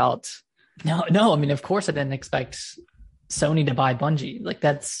talked about. No. I mean, of course, I didn't expect Sony to buy Bungie. Like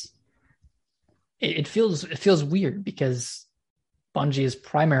it feels weird because Bungie is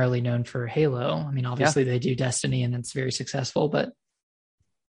primarily known for Halo. I mean, obviously they do Destiny and it's very successful, but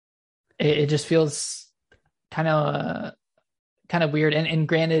it just feels kind of kind of weird. And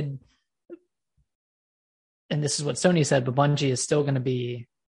granted, and this is what Sony said, but Bungie is still going to be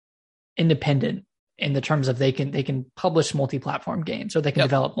independent in the terms of they can publish multi-platform games, or they can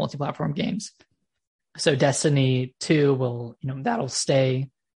develop multi-platform games. So Destiny 2 will, that'll stay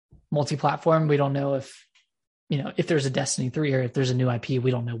multi-platform. We don't know if there's a Destiny 3 or if there's a new IP,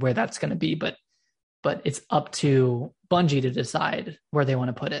 we don't know where that's going to be, but it's up to Bungie to decide where they want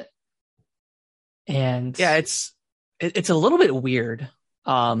to put it. And yeah, it's a little bit weird.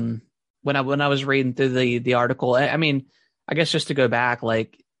 When I was reading through the article, I mean, I guess just to go back,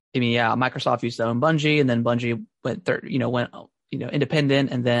 Microsoft used to own Bungie, and then Bungie went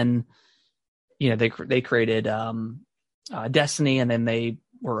independent, and then they created Destiny, and then they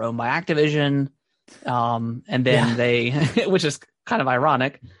were owned by Activision, and then they, which is kind of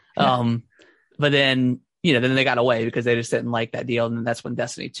ironic, but then then they got away because they just didn't like that deal, and then that's when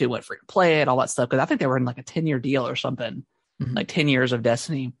Destiny 2 went free to play and all that stuff, because I think they were in like a 10-year deal or something, like 10 years of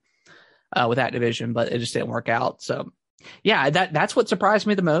Destiny with Activision, but it just didn't work out. So yeah, that's what surprised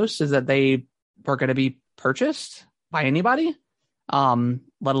me the most, is that they were going to be purchased by anybody, let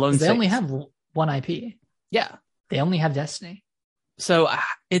alone they only have one IP. Yeah, they only have Destiny. So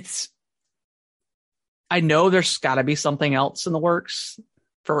I know there's got to be something else in the works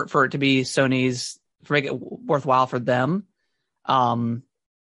for it to be Sony's, to make it worthwhile for them.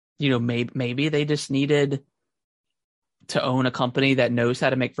 Maybe they just needed to own a company that knows how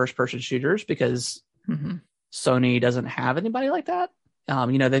to make first person shooters, because Sony doesn't have anybody like that.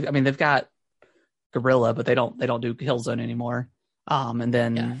 They've got Guerrilla, but they don't do Killzone anymore. And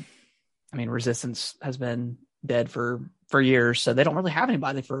then Resistance has been dead for years, so they don't really have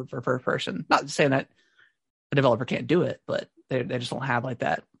anybody for first person. Not saying that a developer can't do it, but they just don't have like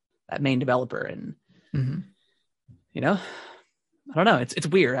that main developer. And I don't know. It's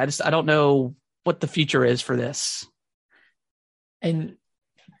weird. I don't know what the future is for this. And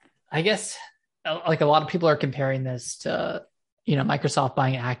I guess like a lot of people are comparing this to, Microsoft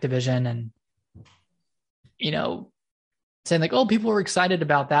buying Activision, and, saying like, oh, people were excited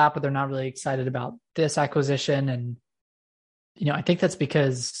about that, but they're not really excited about this acquisition. And, I think that's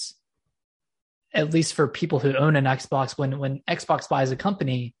because, at least for people who own an Xbox, when Xbox buys a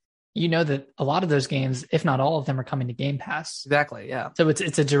company, that a lot of those games, if not all of them, are coming to Game Pass. Exactly. Yeah. So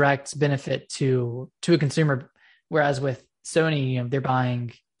it's a direct benefit to a consumer. Whereas with Sony, they're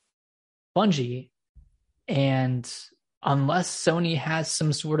buying Bungie, and unless Sony has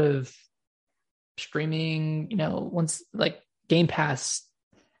some sort of streaming, once like Game Pass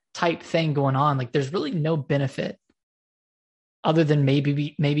type thing going on, like there's really no benefit other than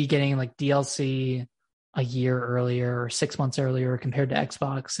maybe getting like DLC a year earlier or 6 months earlier compared to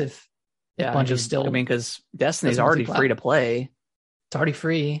Xbox. If Bungie's still, because Destiny's already free to play. It's already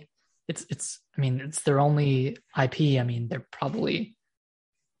free. It's their only IP. They're probably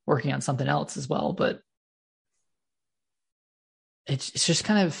working on something else as well, but it's just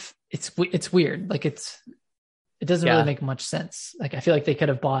kind of, it's weird. Like it doesn't really make much sense. Like I feel like they could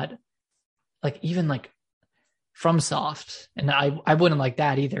have bought like even like FromSoft, and I wouldn't like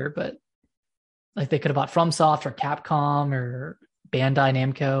that either, but like they could have bought FromSoft or Capcom or Bandai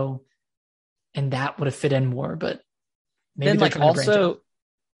Namco, and that would have fit in more. But maybe then like also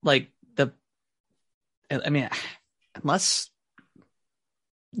like unless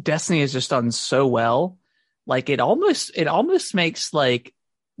Destiny has just done so well, like it almost makes like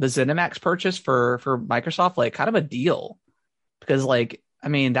the ZeniMax purchase for Microsoft like kind of a deal, because like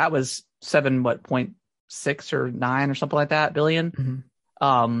that was 7.6 or 9 or something like that billion.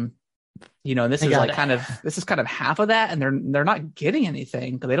 And this is kind of half of that, and they're not getting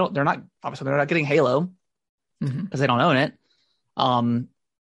anything because they're not getting Halo because they don't own it.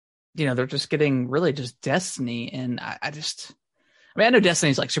 They're just getting really just Destiny, and I know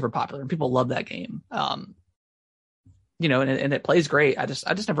Destiny's like super popular and people love that game. And it plays great. I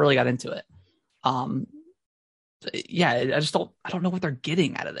just never really got into it. I don't know what they're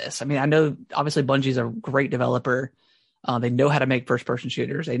getting out of this. I know obviously Bungie's a great developer. They know how to make first person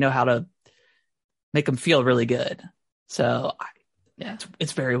shooters. They know how to make them feel really good. So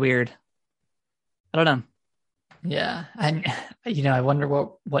it's very weird. I don't know. Yeah. And, I wonder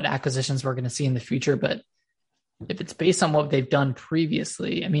what acquisitions we're going to see in the future, but if it's based on what they've done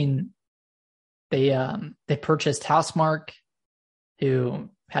previously, they purchased Housemark, who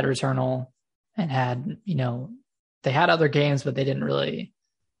had Returnal and had, they had other games, but they didn't really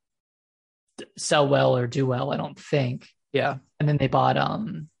sell well or do well, I don't think. Yeah. And then they bought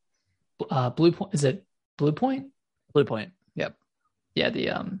Blue Point. Is it Blue Point? Blue Point. Yep. Yeah,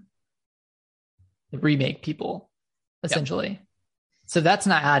 the remake people, essentially. Yep. So that's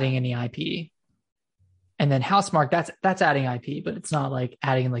not adding any IP. And then Housemarque, that's adding IP, but it's not like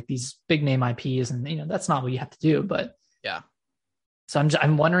adding like these big name IPs, and that's not what you have to do. But yeah. So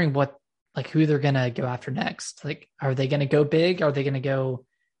I'm wondering who they're gonna go after next. Like, are they gonna go big? Are they gonna go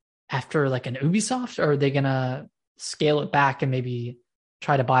after like an Ubisoft, or are they gonna scale it back and maybe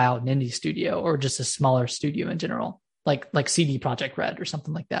try to buy out an indie studio or just a smaller studio in general, like CD Projekt Red or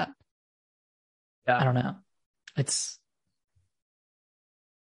something like that? Yeah, I don't know. It's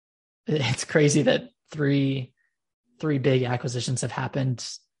crazy that three big acquisitions have happened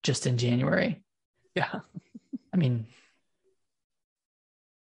just in January. Yeah. I mean,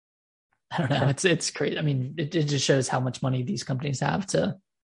 I don't know. It's crazy. I mean, it just shows how much money these companies have to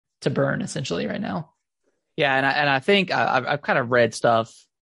burn essentially right now. Yeah, and I think I've kind of read stuff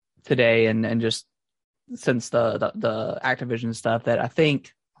today and just since the Activision stuff that I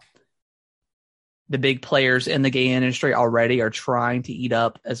think the big players in the game industry already are trying to eat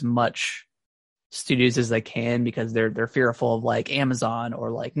up as much studios as they can because they're fearful of like Amazon or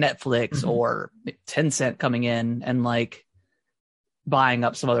like Netflix or Tencent coming in and like buying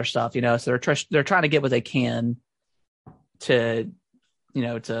up some other stuff, so they're trying to get what they can to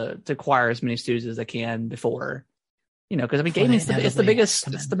acquire as many studios as they can before, because I mean gaming it's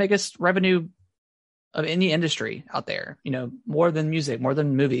the biggest revenue of any industry out there, more than music, more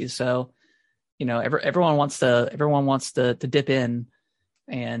than movies. So everyone wants to dip in,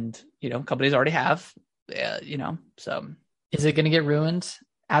 and companies already have, so is it going to get ruined?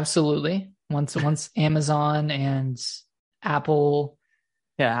 Absolutely. Once Amazon and Apple,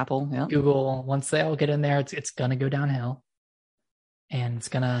 Google, once they all get in there, it's going to go downhill, and it's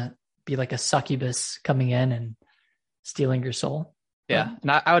going to be like a succubus coming in and stealing your soul. Yeah,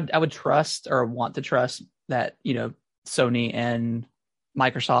 and I would trust or want to trust that Sony and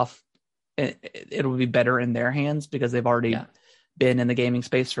Microsoft, it will be better in their hands because they've already been in the gaming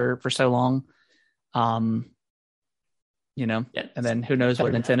space for so long. And then who knows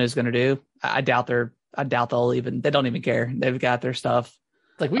what Nintendo's going to do? I doubt they don't even care. They've got their stuff.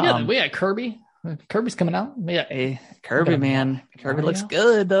 Like we got Kirby. Kirby's coming out. Kirby, man. Kirby looks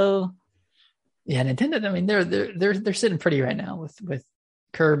good though. Yeah, Nintendo. I mean, they're sitting pretty right now with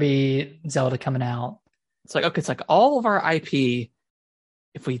Kirby, Zelda coming out. It's like, okay, it's like all of our IP.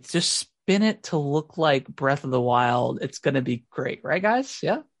 If we just spin it to look like Breath of the Wild, it's going to be great, right, guys?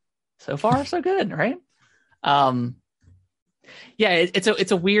 Yeah. So far, so good, right? Yeah,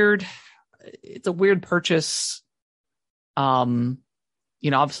 it's a weird purchase.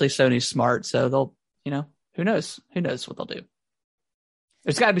 Obviously Sony's smart, so they'll, who knows what they'll do.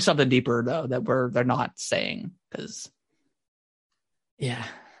 There's got to be something deeper though that they're not saying, because I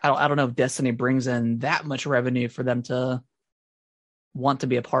don't know if Destiny brings in that much revenue for them to want to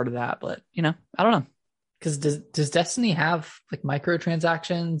be a part of that, but I don't know. Because does Destiny have like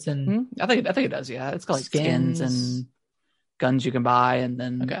microtransactions and I think it does. Yeah, it's got like skins and guns you can buy, and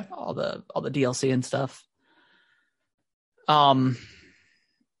then all the DLC and stuff. You want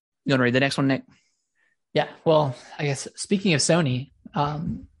to read the next one, Nick? Yeah. Well, I guess speaking of Sony,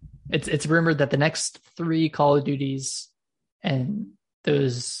 it's rumored that the next 3 Call of Duties, and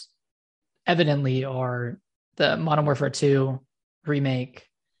those evidently are the Modern Warfare 2 remake,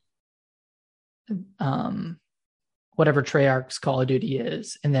 whatever Treyarch's Call of Duty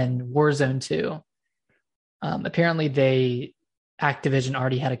is, and then Warzone 2. Apparently Activision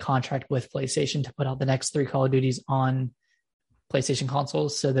already had a contract with PlayStation to put out the next 3 Call of Duties on PlayStation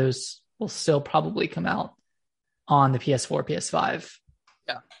consoles, so those will still probably come out on the PS4, PS5.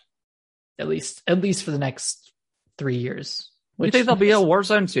 Yeah. At least for the next 3 years. You think there'll be a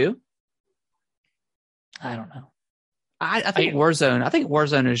Warzone 2? I don't know. I think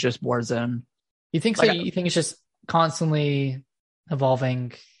Warzone is just Warzone. You think so? You think it's just constantly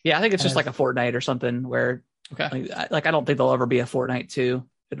evolving? Yeah, I think it's just like a Fortnite or something where, like I don't think there'll ever be a Fortnite 2.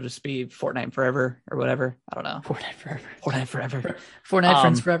 It'll just be Fortnite forever or whatever. I don't know. Fortnite forever. Fortnite forever. Fortnite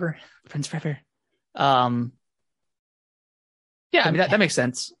friends forever. Friends forever. Yeah, I mean that makes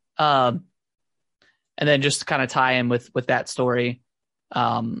sense. And then just to kind of tie in with that story,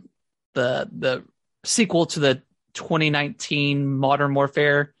 the sequel to the 2019 Modern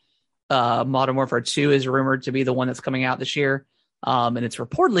Warfare, Modern Warfare 2 is rumored to be the one that's coming out this year. And it's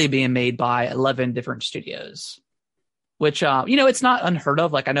reportedly being made by 11 different studios, which, it's not unheard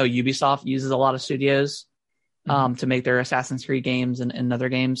of. Like I know Ubisoft uses a lot of studios to make their Assassin's Creed games and other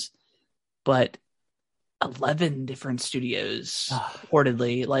games, but 11 different studios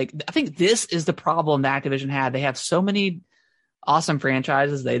reportedly. Like I think this is the problem that Activision had. They have so many awesome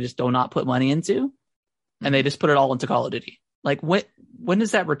franchises they just do not put money into, and they just put it all into Call of Duty. Like when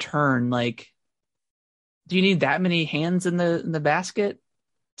does that return? Like, do you need that many hands in the basket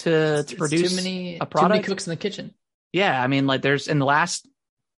to produce too many a product. Too many cooks in the kitchen. Yeah, I mean, like there's in the last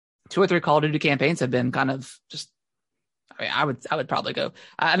 2 or 3 Call of Duty campaigns have been kind of just. I mean, I would probably go.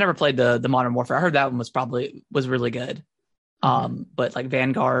 I never played the Modern Warfare. I heard that one was really good. But like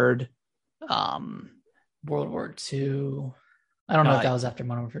Vanguard, World War II. I don't know if that was after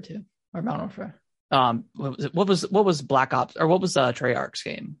Modern Warfare 2 or Modern Warfare. What was Black Ops or what was Treyarch's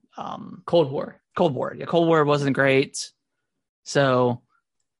game? Cold War. Cold War. Yeah, Cold War wasn't great. So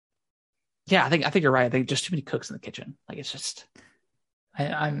yeah, I think you're right. I think just too many cooks in the kitchen. Like it's just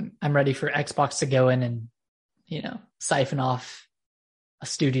I'm ready for Xbox to go in and, siphon off a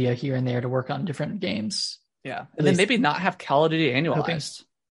studio here and there to work on different games. Yeah. And then maybe not have Call of Duty annualized.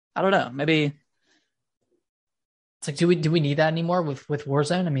 I don't know. Maybe it's like, do we need that anymore with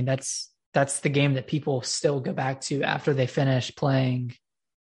Warzone? I mean, that's the game that people still go back to after they finish playing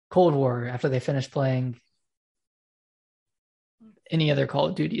Cold War, after they finish playing any other Call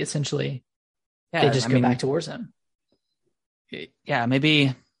of Duty, essentially. Yeah, they just go back to Warzone. Yeah,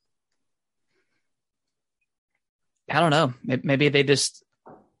 maybe. I don't know. Maybe they just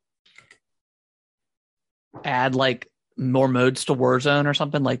add like more modes to Warzone or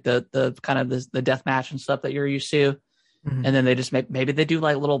something, like the kind of the deathmatch and stuff that you're used to. And then they just maybe they do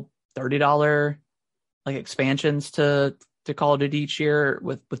like little $30 like expansions to Call of Duty each year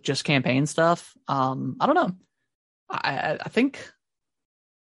with just campaign stuff. I don't know. I think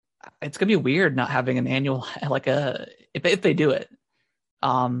it's gonna be weird not having an annual if they do it.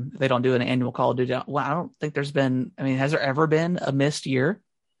 They don't do an annual Call of Duty. Well, I don't think there's been. I mean, has there ever been a missed year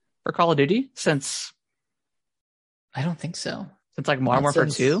for Call of Duty since? I don't think so. Since like Modern Warfare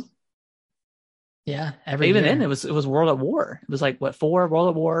 2. Yeah, even then it was World at War. It was like 4 World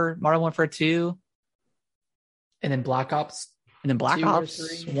at War, Modern Warfare 2, and then Black Ops, and then Black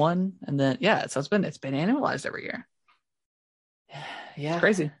Ops 1, and then so it's been annualized every year. Yeah, it's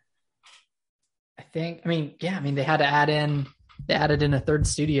crazy. I mean, they had to add in. They added in a third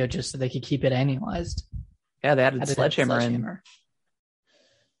studio just so they could keep it annualized. Yeah, they added Sledgehammer in.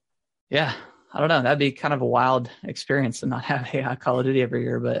 Yeah, I don't know. That'd be kind of a wild experience to not have a Call of Duty every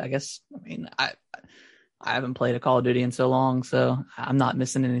year. But I guess, I haven't played a Call of Duty in so long, so I'm not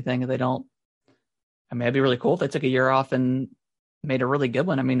missing anything if they don't. I mean, it'd be really cool if they took a year off and made a really good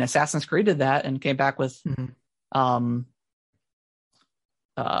one. I mean, Assassin's Creed did that and came back with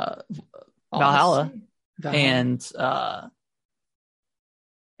Valhalla and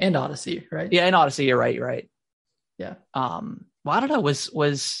Odyssey, right? Yeah, and Odyssey. You're right. Yeah. Well, I don't know.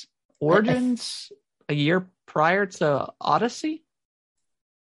 Was Origins a year prior to Odyssey?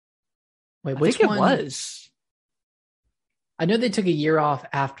 Wait, which one? It was. I know they took a year off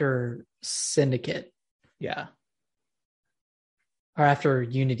after Syndicate. Yeah. Or after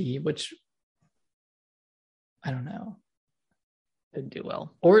Unity, which I don't know. Didn't do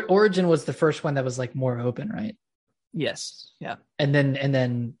well. Origin was the first one that was like more open, right? Yes. Yeah. And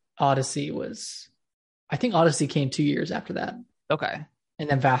then Odyssey was, I think Odyssey came 2 years after that. Okay. And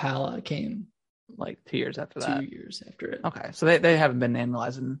then Valhalla came like 2 years after that. 2 years after it. Okay. So they haven't been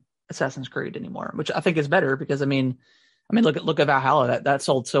analyzing Assassin's Creed anymore, which I think is better because I mean, look at Valhalla. That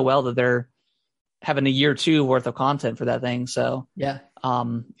sold so well that they're having a year or two worth of content for that thing. So yeah.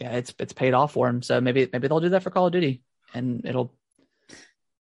 It's paid off for them. So maybe they'll do that for Call of Duty and it'll,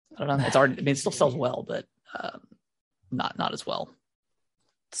 I don't know. It's already, it still sells well, but not as well.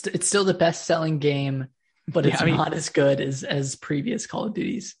 It's still the best selling game, but it's not as good as previous Call of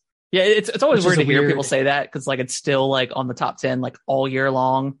Duties. Yeah, it's always weird to hear people say that because like it's still like on the top 10 like all year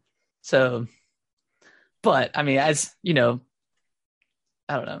long. So, but I mean, as you know,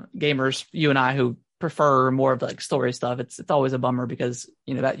 I don't know, gamers, you and I who prefer more of like story stuff, it's always a bummer because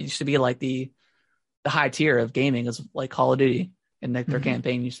that used to be like the high tier of gaming is like Call of Duty, and their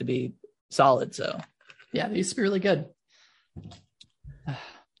campaign used to be solid. So yeah, they used to be really good.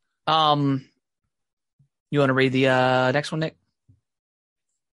 You want to read the next one, Nick?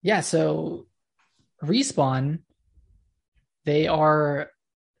 Yeah. So Respawn,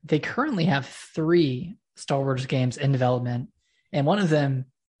 they currently have 3 Star Wars games in development, and one of them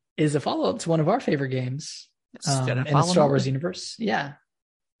is a follow-up to one of our favorite games in the Star Wars universe. Yeah.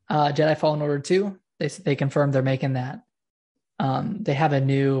 Jedi Fallen Order 2. They confirmed they're making that. They have a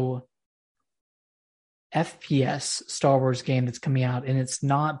new FPS Star Wars game that's coming out, and it's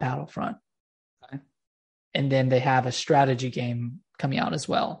not Battlefront. Okay. And then they have a strategy game coming out as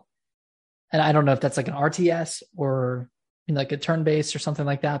well. And I don't know if that's like an RTS or like a turn-based or something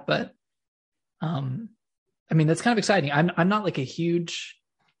like that, but that's kind of exciting. I'm not a huge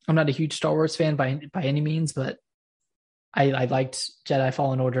Star Wars fan by any means, but I liked Jedi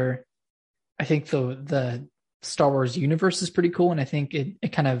Fallen Order. I think the Star Wars universe is pretty cool, and I think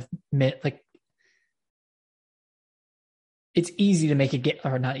it kind of like it's easy to make a game,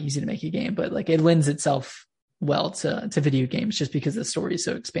 or not easy to make a game, but like it lends itself well to video games just because the story is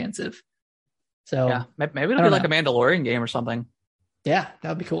so expansive. So yeah, maybe it'll be like a Mandalorian game or something. Yeah, that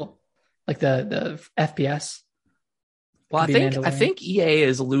would be cool. Like the FPS. Well, I think EA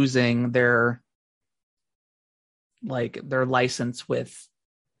is losing their license with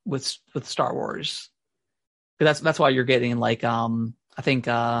Star Wars. That's why you're getting like I think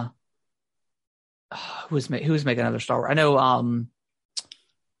who's making another Star Wars? I know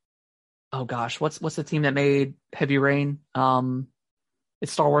oh gosh, what's the team that made Heavy Rain?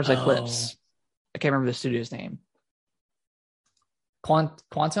 It's Star Wars Eclipse. I can't remember the studio's name. Quantum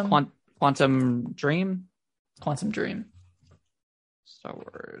Dream. Quantum Dream. Star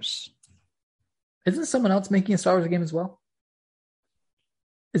Wars. Isn't someone else making a Star Wars game as well?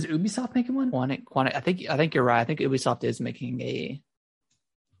 Is Ubisoft making one? I think you're right. I think Ubisoft is making a.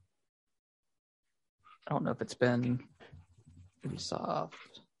 I don't know if it's been Ubisoft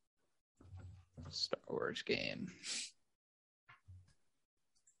Star Wars game.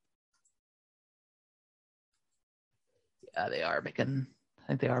 Yeah, they are making. I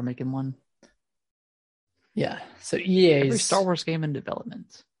think they are making one. Yeah. So EA's every Star Wars game in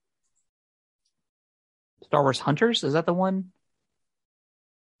development. Star Wars Hunters, is that the one?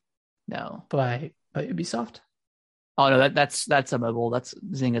 No. By Ubisoft? Oh no, that's a mobile. That's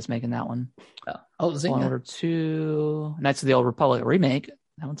Zynga's making that one. Oh, Zynga. Order 2, Knights of the Old Republic remake.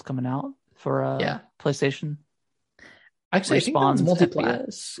 That one's coming out for PlayStation. Actually, I think that one's multiplayer.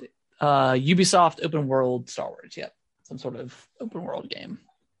 Ubisoft open world Star Wars. Yep, some sort of open world game.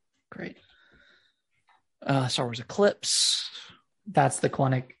 Great. Star Wars Eclipse. That's the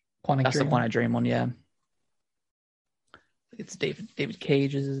Quantic That's Dream. the Quantic Dream one. Yeah. It's David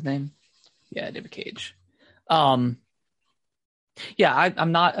Cage is his name. Yeah, David Cage. Yeah,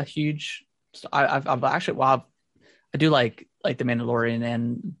 I'm not a huge. I've actually, well, I do like The Mandalorian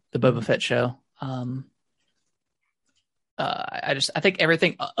and the Boba Fett show. I think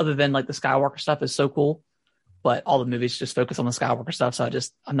everything other than like the Skywalker stuff is so cool, but all the movies just focus on the Skywalker stuff, so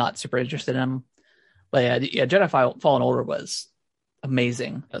I'm not super interested in them. But yeah, Jedi Fallen Order was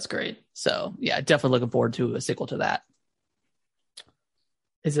amazing. That's great. So yeah, definitely looking forward to a sequel to that.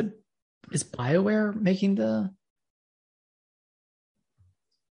 Is BioWare making the?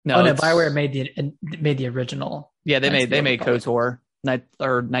 No, BioWare made the original. Yeah, they made KOTOR,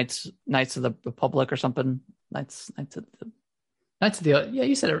 Knights of the Republic or something. Knights of the. Yeah,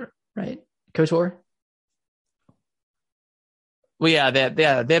 you said it right. KOTOR. Well, yeah,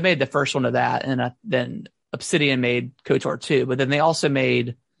 they made the first one of that, and then Obsidian made KOTOR 2, but then they also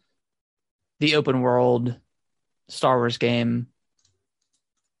made the open world Star Wars game.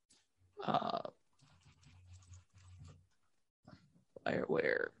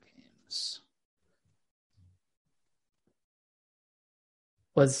 BioWare games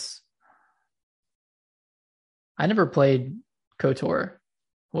I never played KOTOR.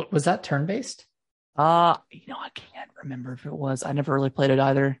 Was that turn based? I can't remember if it was. I never really played it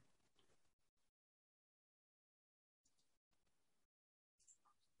either.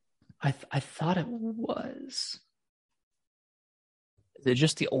 I thought it was. Is it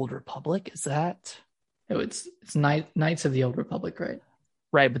just the Old Republic? Is that? No, it's Knights of the Old Republic, right?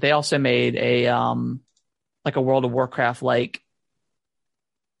 Right, but they also made a like a World of Warcraft like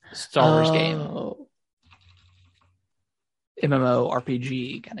Star Wars game. MMO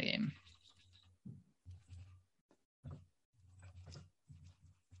RPG kind of game.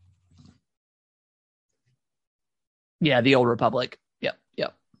 Yeah, the Old Republic. Yep.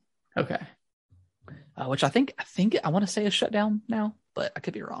 Okay. Which I think I want to say is shut down now, but I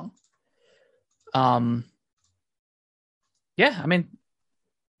could be wrong. Yeah, I mean,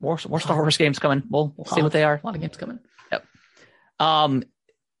 more Star Wars games coming. We'll see what they are. A lot of games coming. Yep.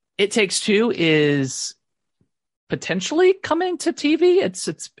 It Takes Two is potentially coming to TV.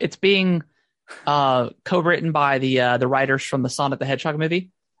 It's being co-written by the writers from the Sonic the Hedgehog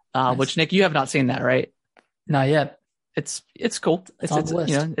movie. Nice. Which, Nick, you have not seen that, right? Not yet. It's cool. It's on the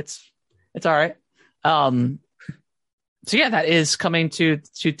list. It's all right. So yeah, that is coming to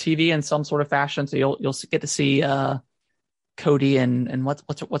TV in some sort of fashion. So you'll get to see Cody and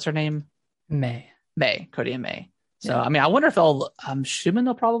what's her name? May. Cody and May. So yeah. I mean, I wonder if I'm assuming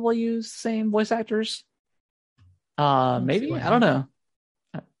they'll probably use the same voice actors. Maybe, I don't know.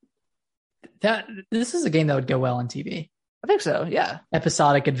 This is a game that would go well on TV. I think so. Yeah.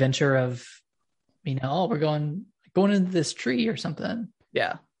 Episodic adventure of, we're going into this tree or something.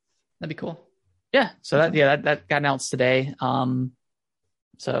 Yeah. That'd be cool. Yeah. So that got announced today.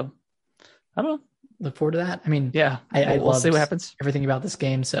 So I don't know. look forward to that. I mean, Yeah, I we'll love see what happens. everything about this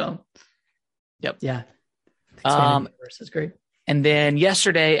game. So, Yep. Yeah. The expanded universe is great. And then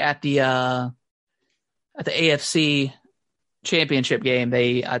yesterday at the AFC Championship game,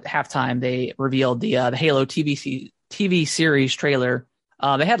 they at halftime they revealed the Halo TV series trailer.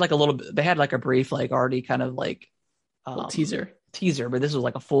 They had like a brief, like already kind of like teaser, but this was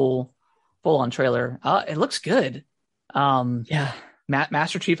like a full on trailer. It looks good. Yeah.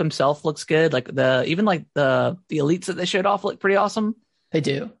 Master Chief himself looks good. Like the elites that they showed off look pretty awesome. They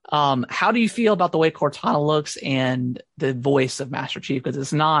do. How do you feel about the way Cortana looks and the voice of Master Chief? Because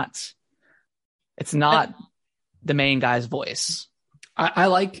it's not the main guy's voice. I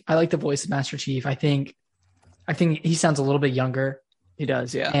like the voice of Master Chief. I think he sounds a little bit younger. He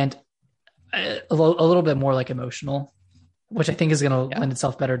does, yeah, and a little bit more like emotional, which I think is going to lend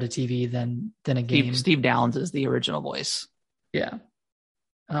itself better to TV than a game. Steve Downes is the original voice. Yeah.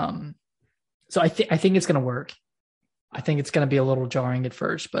 So I think it's going to work. I think it's going to be a little jarring at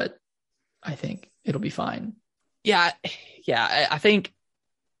first, but I think it'll be fine. Yeah. I think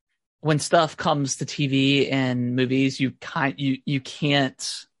when stuff comes to TV and movies, you can't. You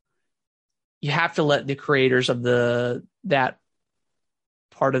have to let the creators of that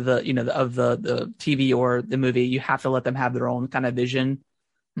part of the TV or the movie. You have to let them have their own kind of vision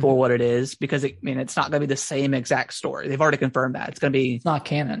for what it is, because it's not going to be the same exact story. They've already confirmed that it's not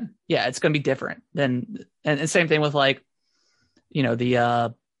canon. Yeah, it's going to be different and same thing with like,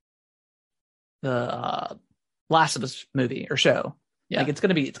 the Last of Us movie or show. Yeah. Like it's going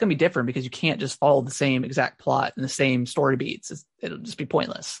to be different because you can't just follow the same exact plot and the same story beats. It'll just be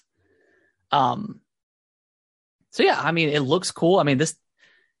pointless. So yeah, it looks cool.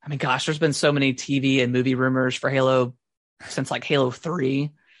 Gosh, there's been so many TV and movie rumors for Halo since like Halo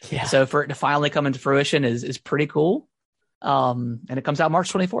 3. Yeah. So for it to finally come into fruition is pretty cool. And it comes out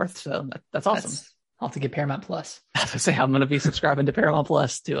March 24th. So that's awesome. I'll have to get Paramount Plus. I was going to say, I'm going to be subscribing to Paramount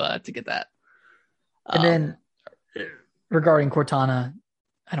Plus to get that. And then regarding Cortana,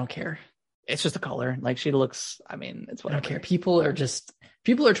 I don't care. It's just a color. Like she looks, it's whatever. I don't care. People are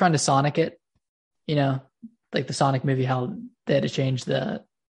trying to Sonic it, like the Sonic movie, how they had to change the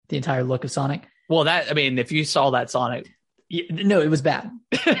entire look of Sonic. Well, if you saw that Sonic, no, it was bad.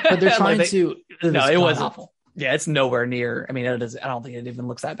 But they're trying to. It wasn't awful. Yeah, it's nowhere near. I don't think it even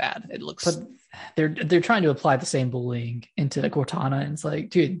looks that bad. It looks. But they're trying to apply the same bullying into Cortana, and it's like,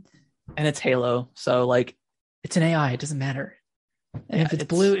 dude, and it's Halo, so like, it's an AI. It doesn't matter. And if it's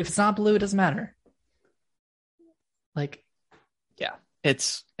blue, if it's not blue, it doesn't matter. Like, yeah,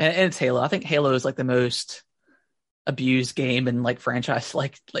 it's Halo. I think Halo is like the most abused game and like franchise.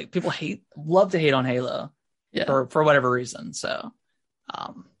 Like people love to hate on Halo, for whatever reason. So,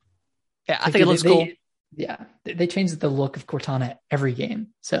 I think it looks cool. Yeah, they changed the look of Cortana every game.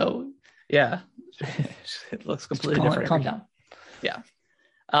 So yeah, it looks completely different. Calm down. Yeah.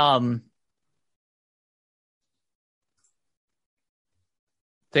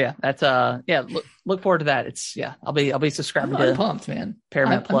 So yeah, that's look forward to that. I'll be subscribing to pumped, man.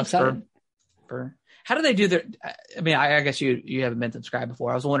 Paramount Plus for how do they do their I guess you haven't been subscribed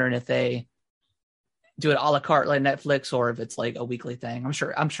before. I was wondering if they do it a la carte like Netflix or if it's like a weekly thing.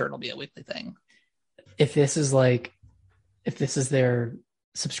 I'm sure it'll be a weekly thing. If this is their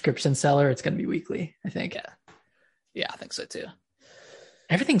subscription seller, it's going to be weekly, I think. Yeah, I think so too.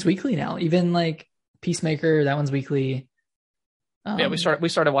 Everything's weekly now. Even like Peacemaker, that one's weekly. We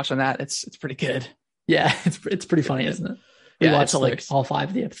started watching that. It's pretty good. Yeah, it's pretty funny, isn't it? We watched like all 5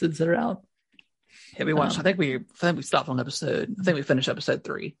 of the episodes that are out. Yeah, we watched. I think we stopped on episode. I think we finished episode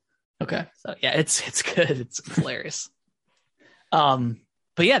 3. Okay. So yeah, it's good. It's hilarious.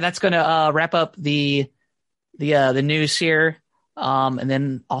 But yeah, that's gonna wrap up the news here. And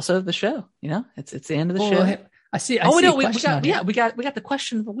then also the show. It's the end of the show. I see. We got the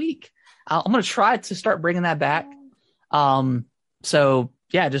question of the week. I'm gonna try to start bringing that back. So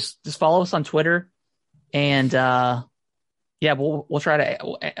yeah, just follow us on Twitter, and we'll try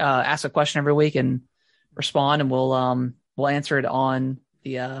to ask a question every week and respond, and we'll answer it on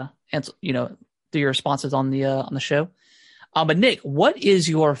the do your responses on the show. But Nick, what is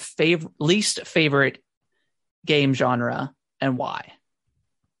your least favorite game genre and why?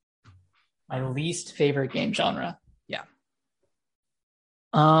 My least favorite game genre. Yeah.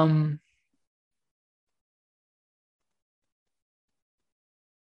 I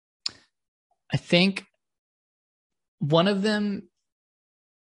think one of them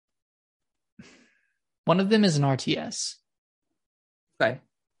is an RTS. Okay.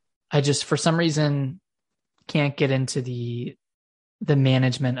 I just, for some reason, can't get into the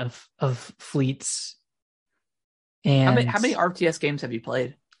management of fleets. And how many RTS games have you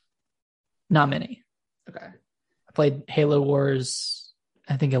played? Not many. Okay. I played Halo Wars.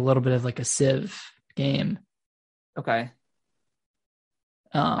 I think a little bit of like a Civ game. Okay.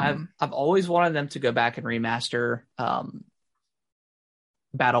 Um, I've always wanted them to go back and remaster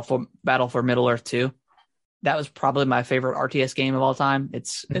Battle for Middle Earth 2. That was probably my favorite RTS game of all time.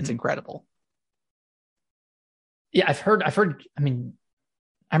 It's incredible. Yeah, I've heard. I mean,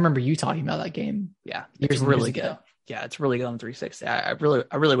 I remember you talking about that game. Yeah, years it's and really years ago. good. Yeah, it's really good on 360. I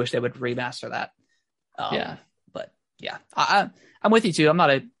really wish they would remaster that. Yeah, but yeah, I'm with you too. I'm not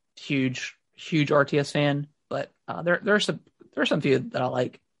a huge RTS fan, but there are some few that I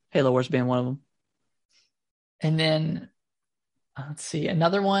like. Halo Wars being one of them. and then let's see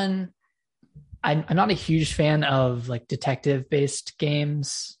another one. I'm not a huge fan of like detective based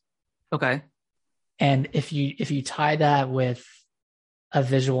games. Okay. And if you tie that with a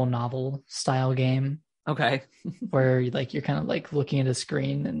visual novel style game Okay. where like you're kind of like looking at a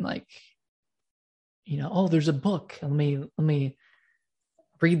screen and like, oh, there's a book. Let me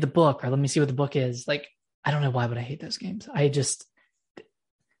read the book, or let me see what the book is. Like, I don't know why, but I hate those games. I just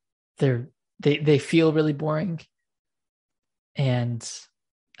they feel really boring, and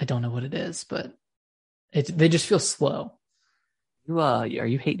I don't know what it is, but they just feel slow. Are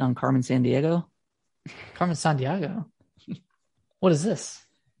you hating on Carmen Sandiego? Carmen Sandiego. What is this?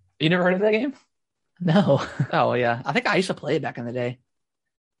 You never heard of that game? No. Oh yeah, I think I used to play it back in the day.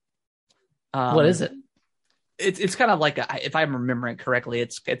 What is it? It's kind of like if I'm remembering correctly,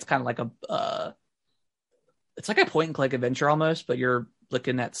 it's kind of like it's like a point and click adventure almost, but you're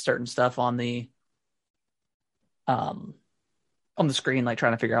looking at certain stuff on the screen, like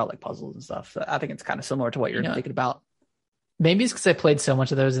trying to figure out like puzzles and stuff. So I think it's kind of similar to what you're thinking about. Maybe it's because I played so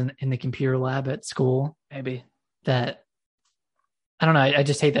much of those in the computer lab at school. Maybe that I don't know. I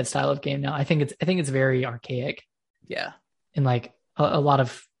just hate that style of game now. I think it's very archaic. Yeah, and like a lot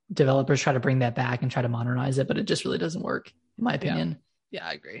of developers try to bring that back and try to modernize it, but it just really doesn't work, in my opinion. Yeah,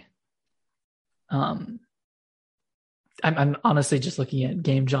 I agree. I'm honestly just looking at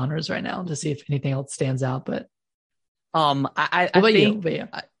game genres right now to see if anything else stands out. But I think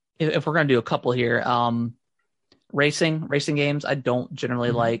if we're gonna do a couple here, racing games, I don't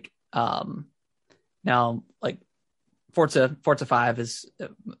generally like. Now, like Forza 5 is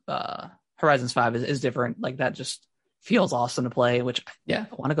Horizons 5 is different. Like that just feels awesome to play, which I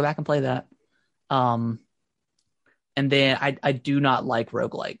want to go back and play that. And then I do not like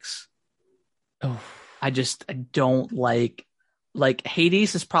roguelikes. Oh, I don't like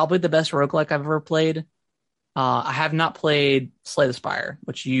Hades is probably the best roguelike I've ever played. I have not played Slay the Spire,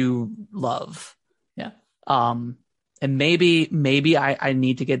 which you love. Yeah. And maybe I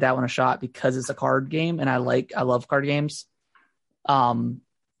need to get that one a shot because it's a card game and I love card games.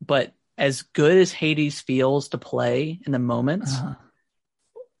 But as good as Hades feels to play in the moments,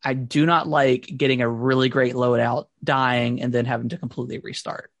 I do not like getting a really great loadout, dying, and then having to completely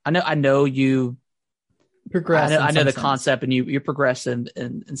restart. I know you progress. I know the concept, and you progress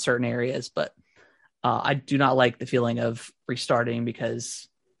in certain areas, but I do not like the feeling of restarting because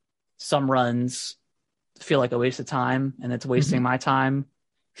some runs feel like a waste of time, and it's wasting my time.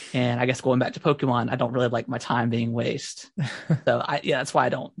 And I guess going back to Pokemon, I don't really like my time being wasted. So that's why I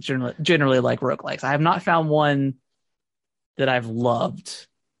don't generally like roguelikes. I have not found one that I've loved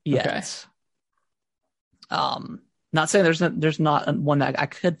yet. Okay. Not saying there's not one that I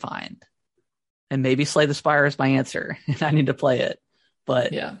could find, and maybe Slay the Spire is my answer, and I need to play it.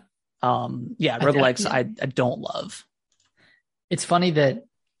 But roguelikes I don't love. It's funny that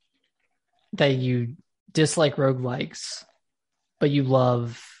you dislike roguelikes, but you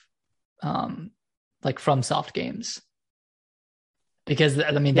love like FromSoft games, because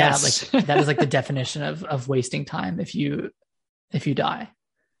I mean that is like the definition of wasting time if you die.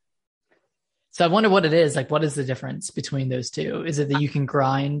 So I wonder what it is. Like, what is the difference between those two? Is it that you can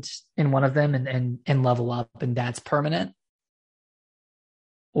grind in one of them and level up, and that's permanent?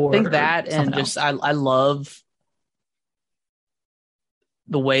 Or I think that, and just I love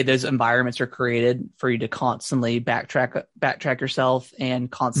the way those environments are created for you to constantly backtrack yourself and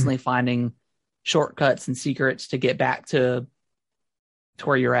constantly finding shortcuts and secrets to get back to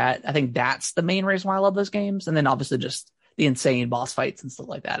where you're at. I think that's the main reason why I love those games. And then obviously just the insane boss fights and stuff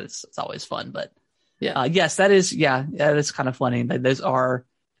like that. It's always fun. But yes, that is kind of funny. Like, those are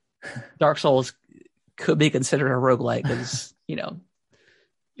Dark Souls could be considered a roguelike because,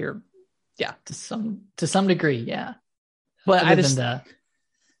 you're to some degree. Yeah. But maybe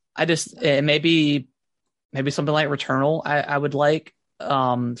something like Returnal I would like,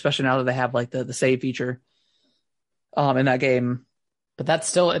 especially now that they have like the save feature in that game. But it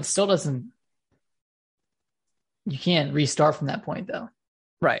still doesn't, you can't restart from that point though.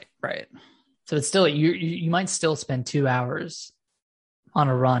 Right. So it's still you might still spend 2 hours on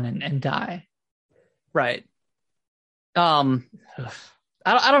a run and die. Right. I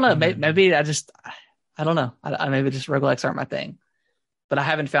don't know. Maybe I don't know. Maybe just roguelikes aren't my thing, but I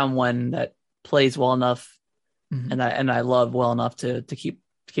haven't found one that plays well enough and I love well enough to keep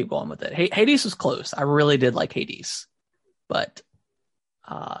going with it. Hades was close. I really did like Hades, but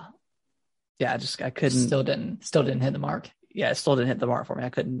yeah, I couldn't. Still didn't hit the mark. Yeah, it still didn't hit the mark for me. I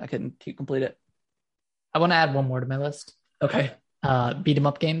couldn't complete it. I want to add one more to my list. Okay. Beat 'em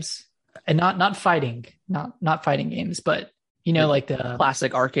up games, and not fighting games, but like the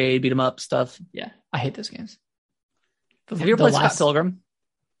classic arcade beat 'em up stuff. Yeah, I hate those games. Have you ever played Scott Pilgrim?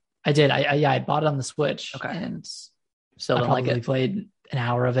 I did. I bought it on the Switch. Okay. And still don't like it. Played an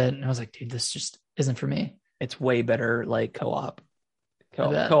hour of it, and I was like, dude, this just isn't for me. It's way better like co-op.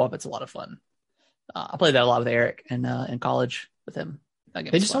 Co-op, it's a lot of fun. I played that a lot with Eric in college with him.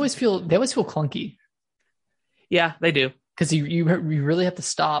 They just always feel clunky. Yeah, they do. Because you really have to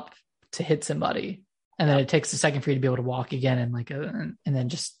stop to hit somebody, and then it takes a second for you to be able to walk again, and then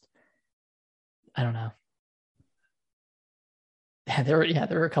just I don't know. Yeah,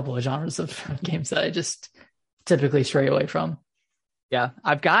 there were a couple of genres of games that I just typically stray away from. Yeah,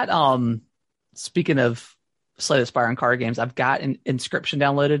 I've got speaking of Slay the Spire and card games, I've got an Inscription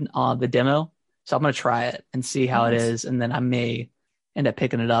downloaded on the demo, so I'm gonna try it and see how it is, and then I may end up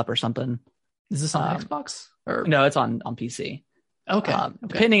picking it up or something. Is this on Xbox? Or no, it's on PC. Okay.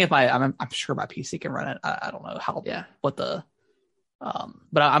 Depending if I'm sure my PC can run it. I don't know how. Yeah. What the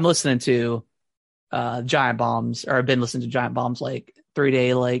but I'm listening to Giant Bombs, or I've been listening to Giant Bombs like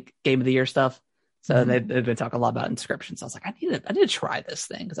 3-day like game of the year stuff. So they've been talking a lot about Inscription. So I was like, I need to try this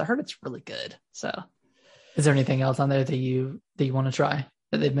thing because I heard it's really good. So is there anything else on there that you want to try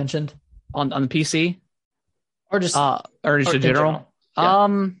that they've mentioned on the PC or just in general?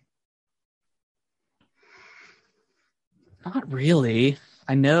 Yeah. Not really.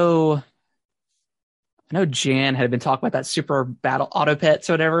 I know Jan had been talking about that Super Battle Auto Pets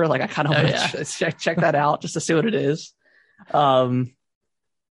or whatever. Like I kind of want to check that out just to see what it is. I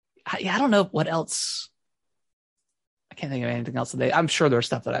don't know what else. I can't think of anything else today. I'm sure there's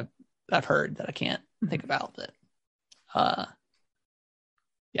stuff that I've heard that I can't think about. But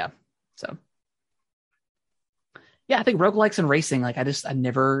yeah. So yeah, I think roguelikes and racing. Like I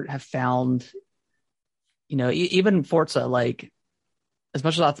never have found. Even Forza, like as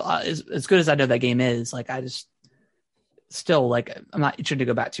much as I thought, as good as I know that game is, like I just still like I'm not itching to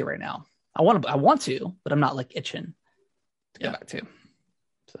go back to right now. I want to, but I'm not like itching to go back to.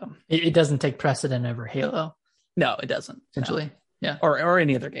 So it doesn't take precedent over Halo. No, it doesn't. Essentially, no. Yeah, or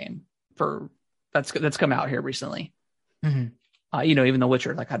any other game that's come out here recently. Mm-hmm. Even The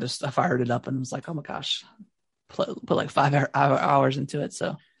Witcher, like I fired it up and was like, oh my gosh, put like 5 hours into it.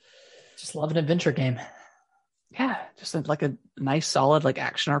 So just love an adventure game. Yeah, just like a nice, solid like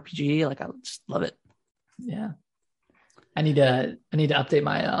action RPG. Like I just love it. Yeah, I need to update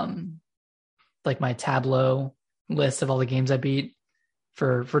my my Tableau list of all the games I beat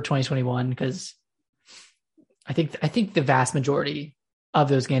for 2021 because I think the vast majority of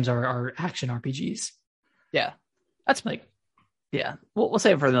those games are action RPGs. Yeah, that's yeah. We'll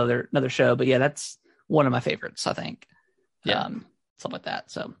save it for another show, but yeah, that's one of my favorites. I think. Yeah, something like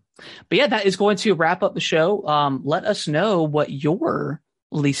that. So. But yeah, that is going to wrap up the show. Let us know what your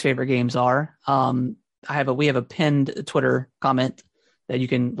least favorite games are. We have a pinned Twitter comment that you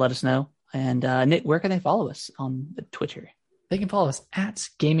can let us know. And Nick, where can they follow us on the Twitter? They can follow us at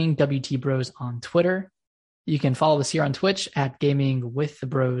Gaming WT Bros on Twitter. You can follow us here on Twitch at Gaming with the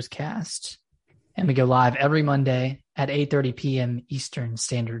Bros Cast. And we go live every Monday at 8:30 p.m. Eastern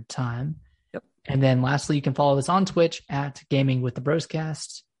Standard Time. Yep. And then lastly, you can follow us on Twitch at Gaming with the Bros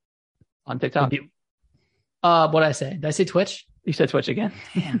Cast. On TikTok. What did I say? Did I say Twitch? You said Twitch again.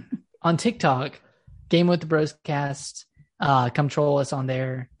 Damn. On TikTok, Game with the Bros Cast. Come troll us on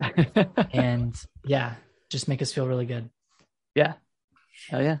there. And yeah, just make us feel really good. Yeah.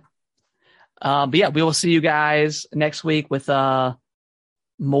 Hell yeah. But yeah, we will see you guys next week with more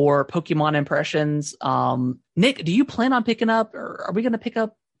Pokemon impressions. Nick, do you plan on picking up, or are we going to pick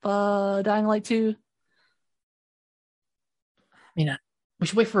up Dying Light 2? I mean, we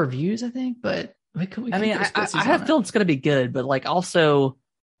should wait for reviews, I think, but I have a feeling it's going to be good, but like also,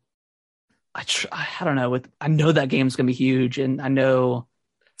 I don't know. I know that game's going to be huge, and I know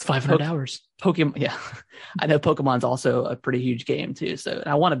it's 500 hours. Pokemon, yeah, I know Pokemon's also a pretty huge game too. So, and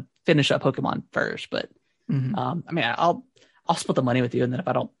I want to finish up Pokemon first, but I'll split the money with you, and then if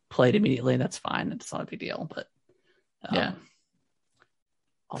I don't play it immediately, that's fine. It's not a big deal. But yeah,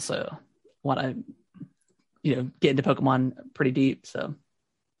 also want to get into Pokemon pretty deep. So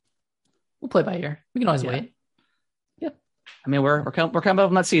We'll play by ear. We can always Yeah. wait. I mean, we're coming up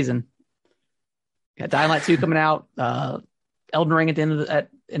on that season. Got Dying Light 2 coming out. Elden Ring at the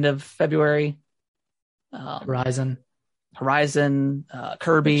end of February. Horizon.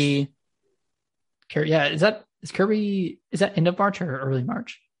 Kirby. Yeah, is Kirby? Is that end of March or early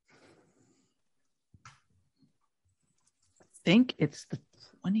March? I think it's the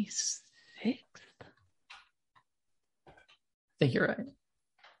 26th. I think you're right.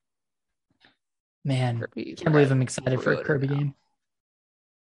 Man, Kirby, can't believe I'm excited for a Kirby game.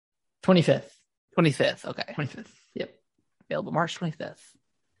 25th. 25th. Okay. 25th. Yep. Available March 25th.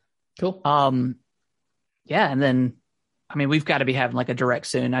 Cool. Yeah, and then I mean we've got to be having like a direct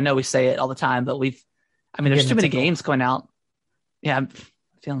soon. I know we say it all the time, but there's too many games going out. Yeah, I'm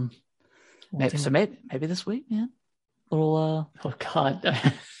feeling maybe this week, man. Oh God.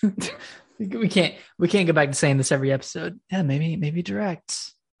 we can't go back to saying this every episode. Yeah, maybe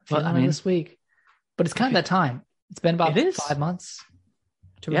direct. Well, I mean, this week. But it's kind of that time. It's been about 5 months. 4 months.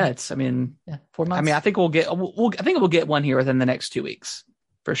 4 months. I mean, I think we'll get one here within the next 2 weeks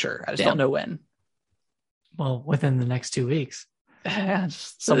for sure. I just don't know when. Well, within the next 2 weeks. Yeah,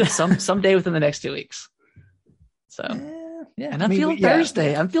 some day within the next 2 weeks. So and I'm feeling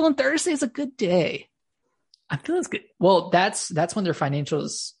Thursday. I'm feeling Thursday is a good day. I'm feeling good. Well, that's when their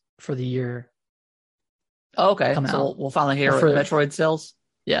financials for the year. Oh, okay. So we'll finally hear what Metroid sells.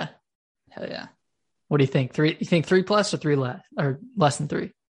 Yeah. Hell yeah. What do you think? You think 3+ or 3 less or less than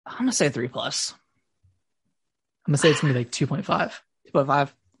 3? I'm gonna say 3+. I'm gonna say it's gonna be like 2.5.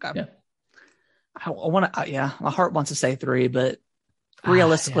 2.5. Okay. Yeah. I want to. My heart wants to say 3, but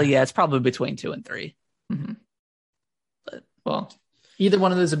realistically, it's probably between 2 and 3. Mm-hmm. But well, either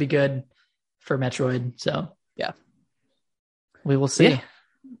one of those would be good for Metroid. So yeah, we will see. Yeah.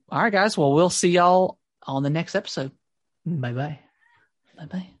 All right, guys. Well, we'll see y'all on the next episode. Bye bye. Bye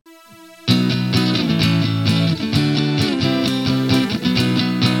bye.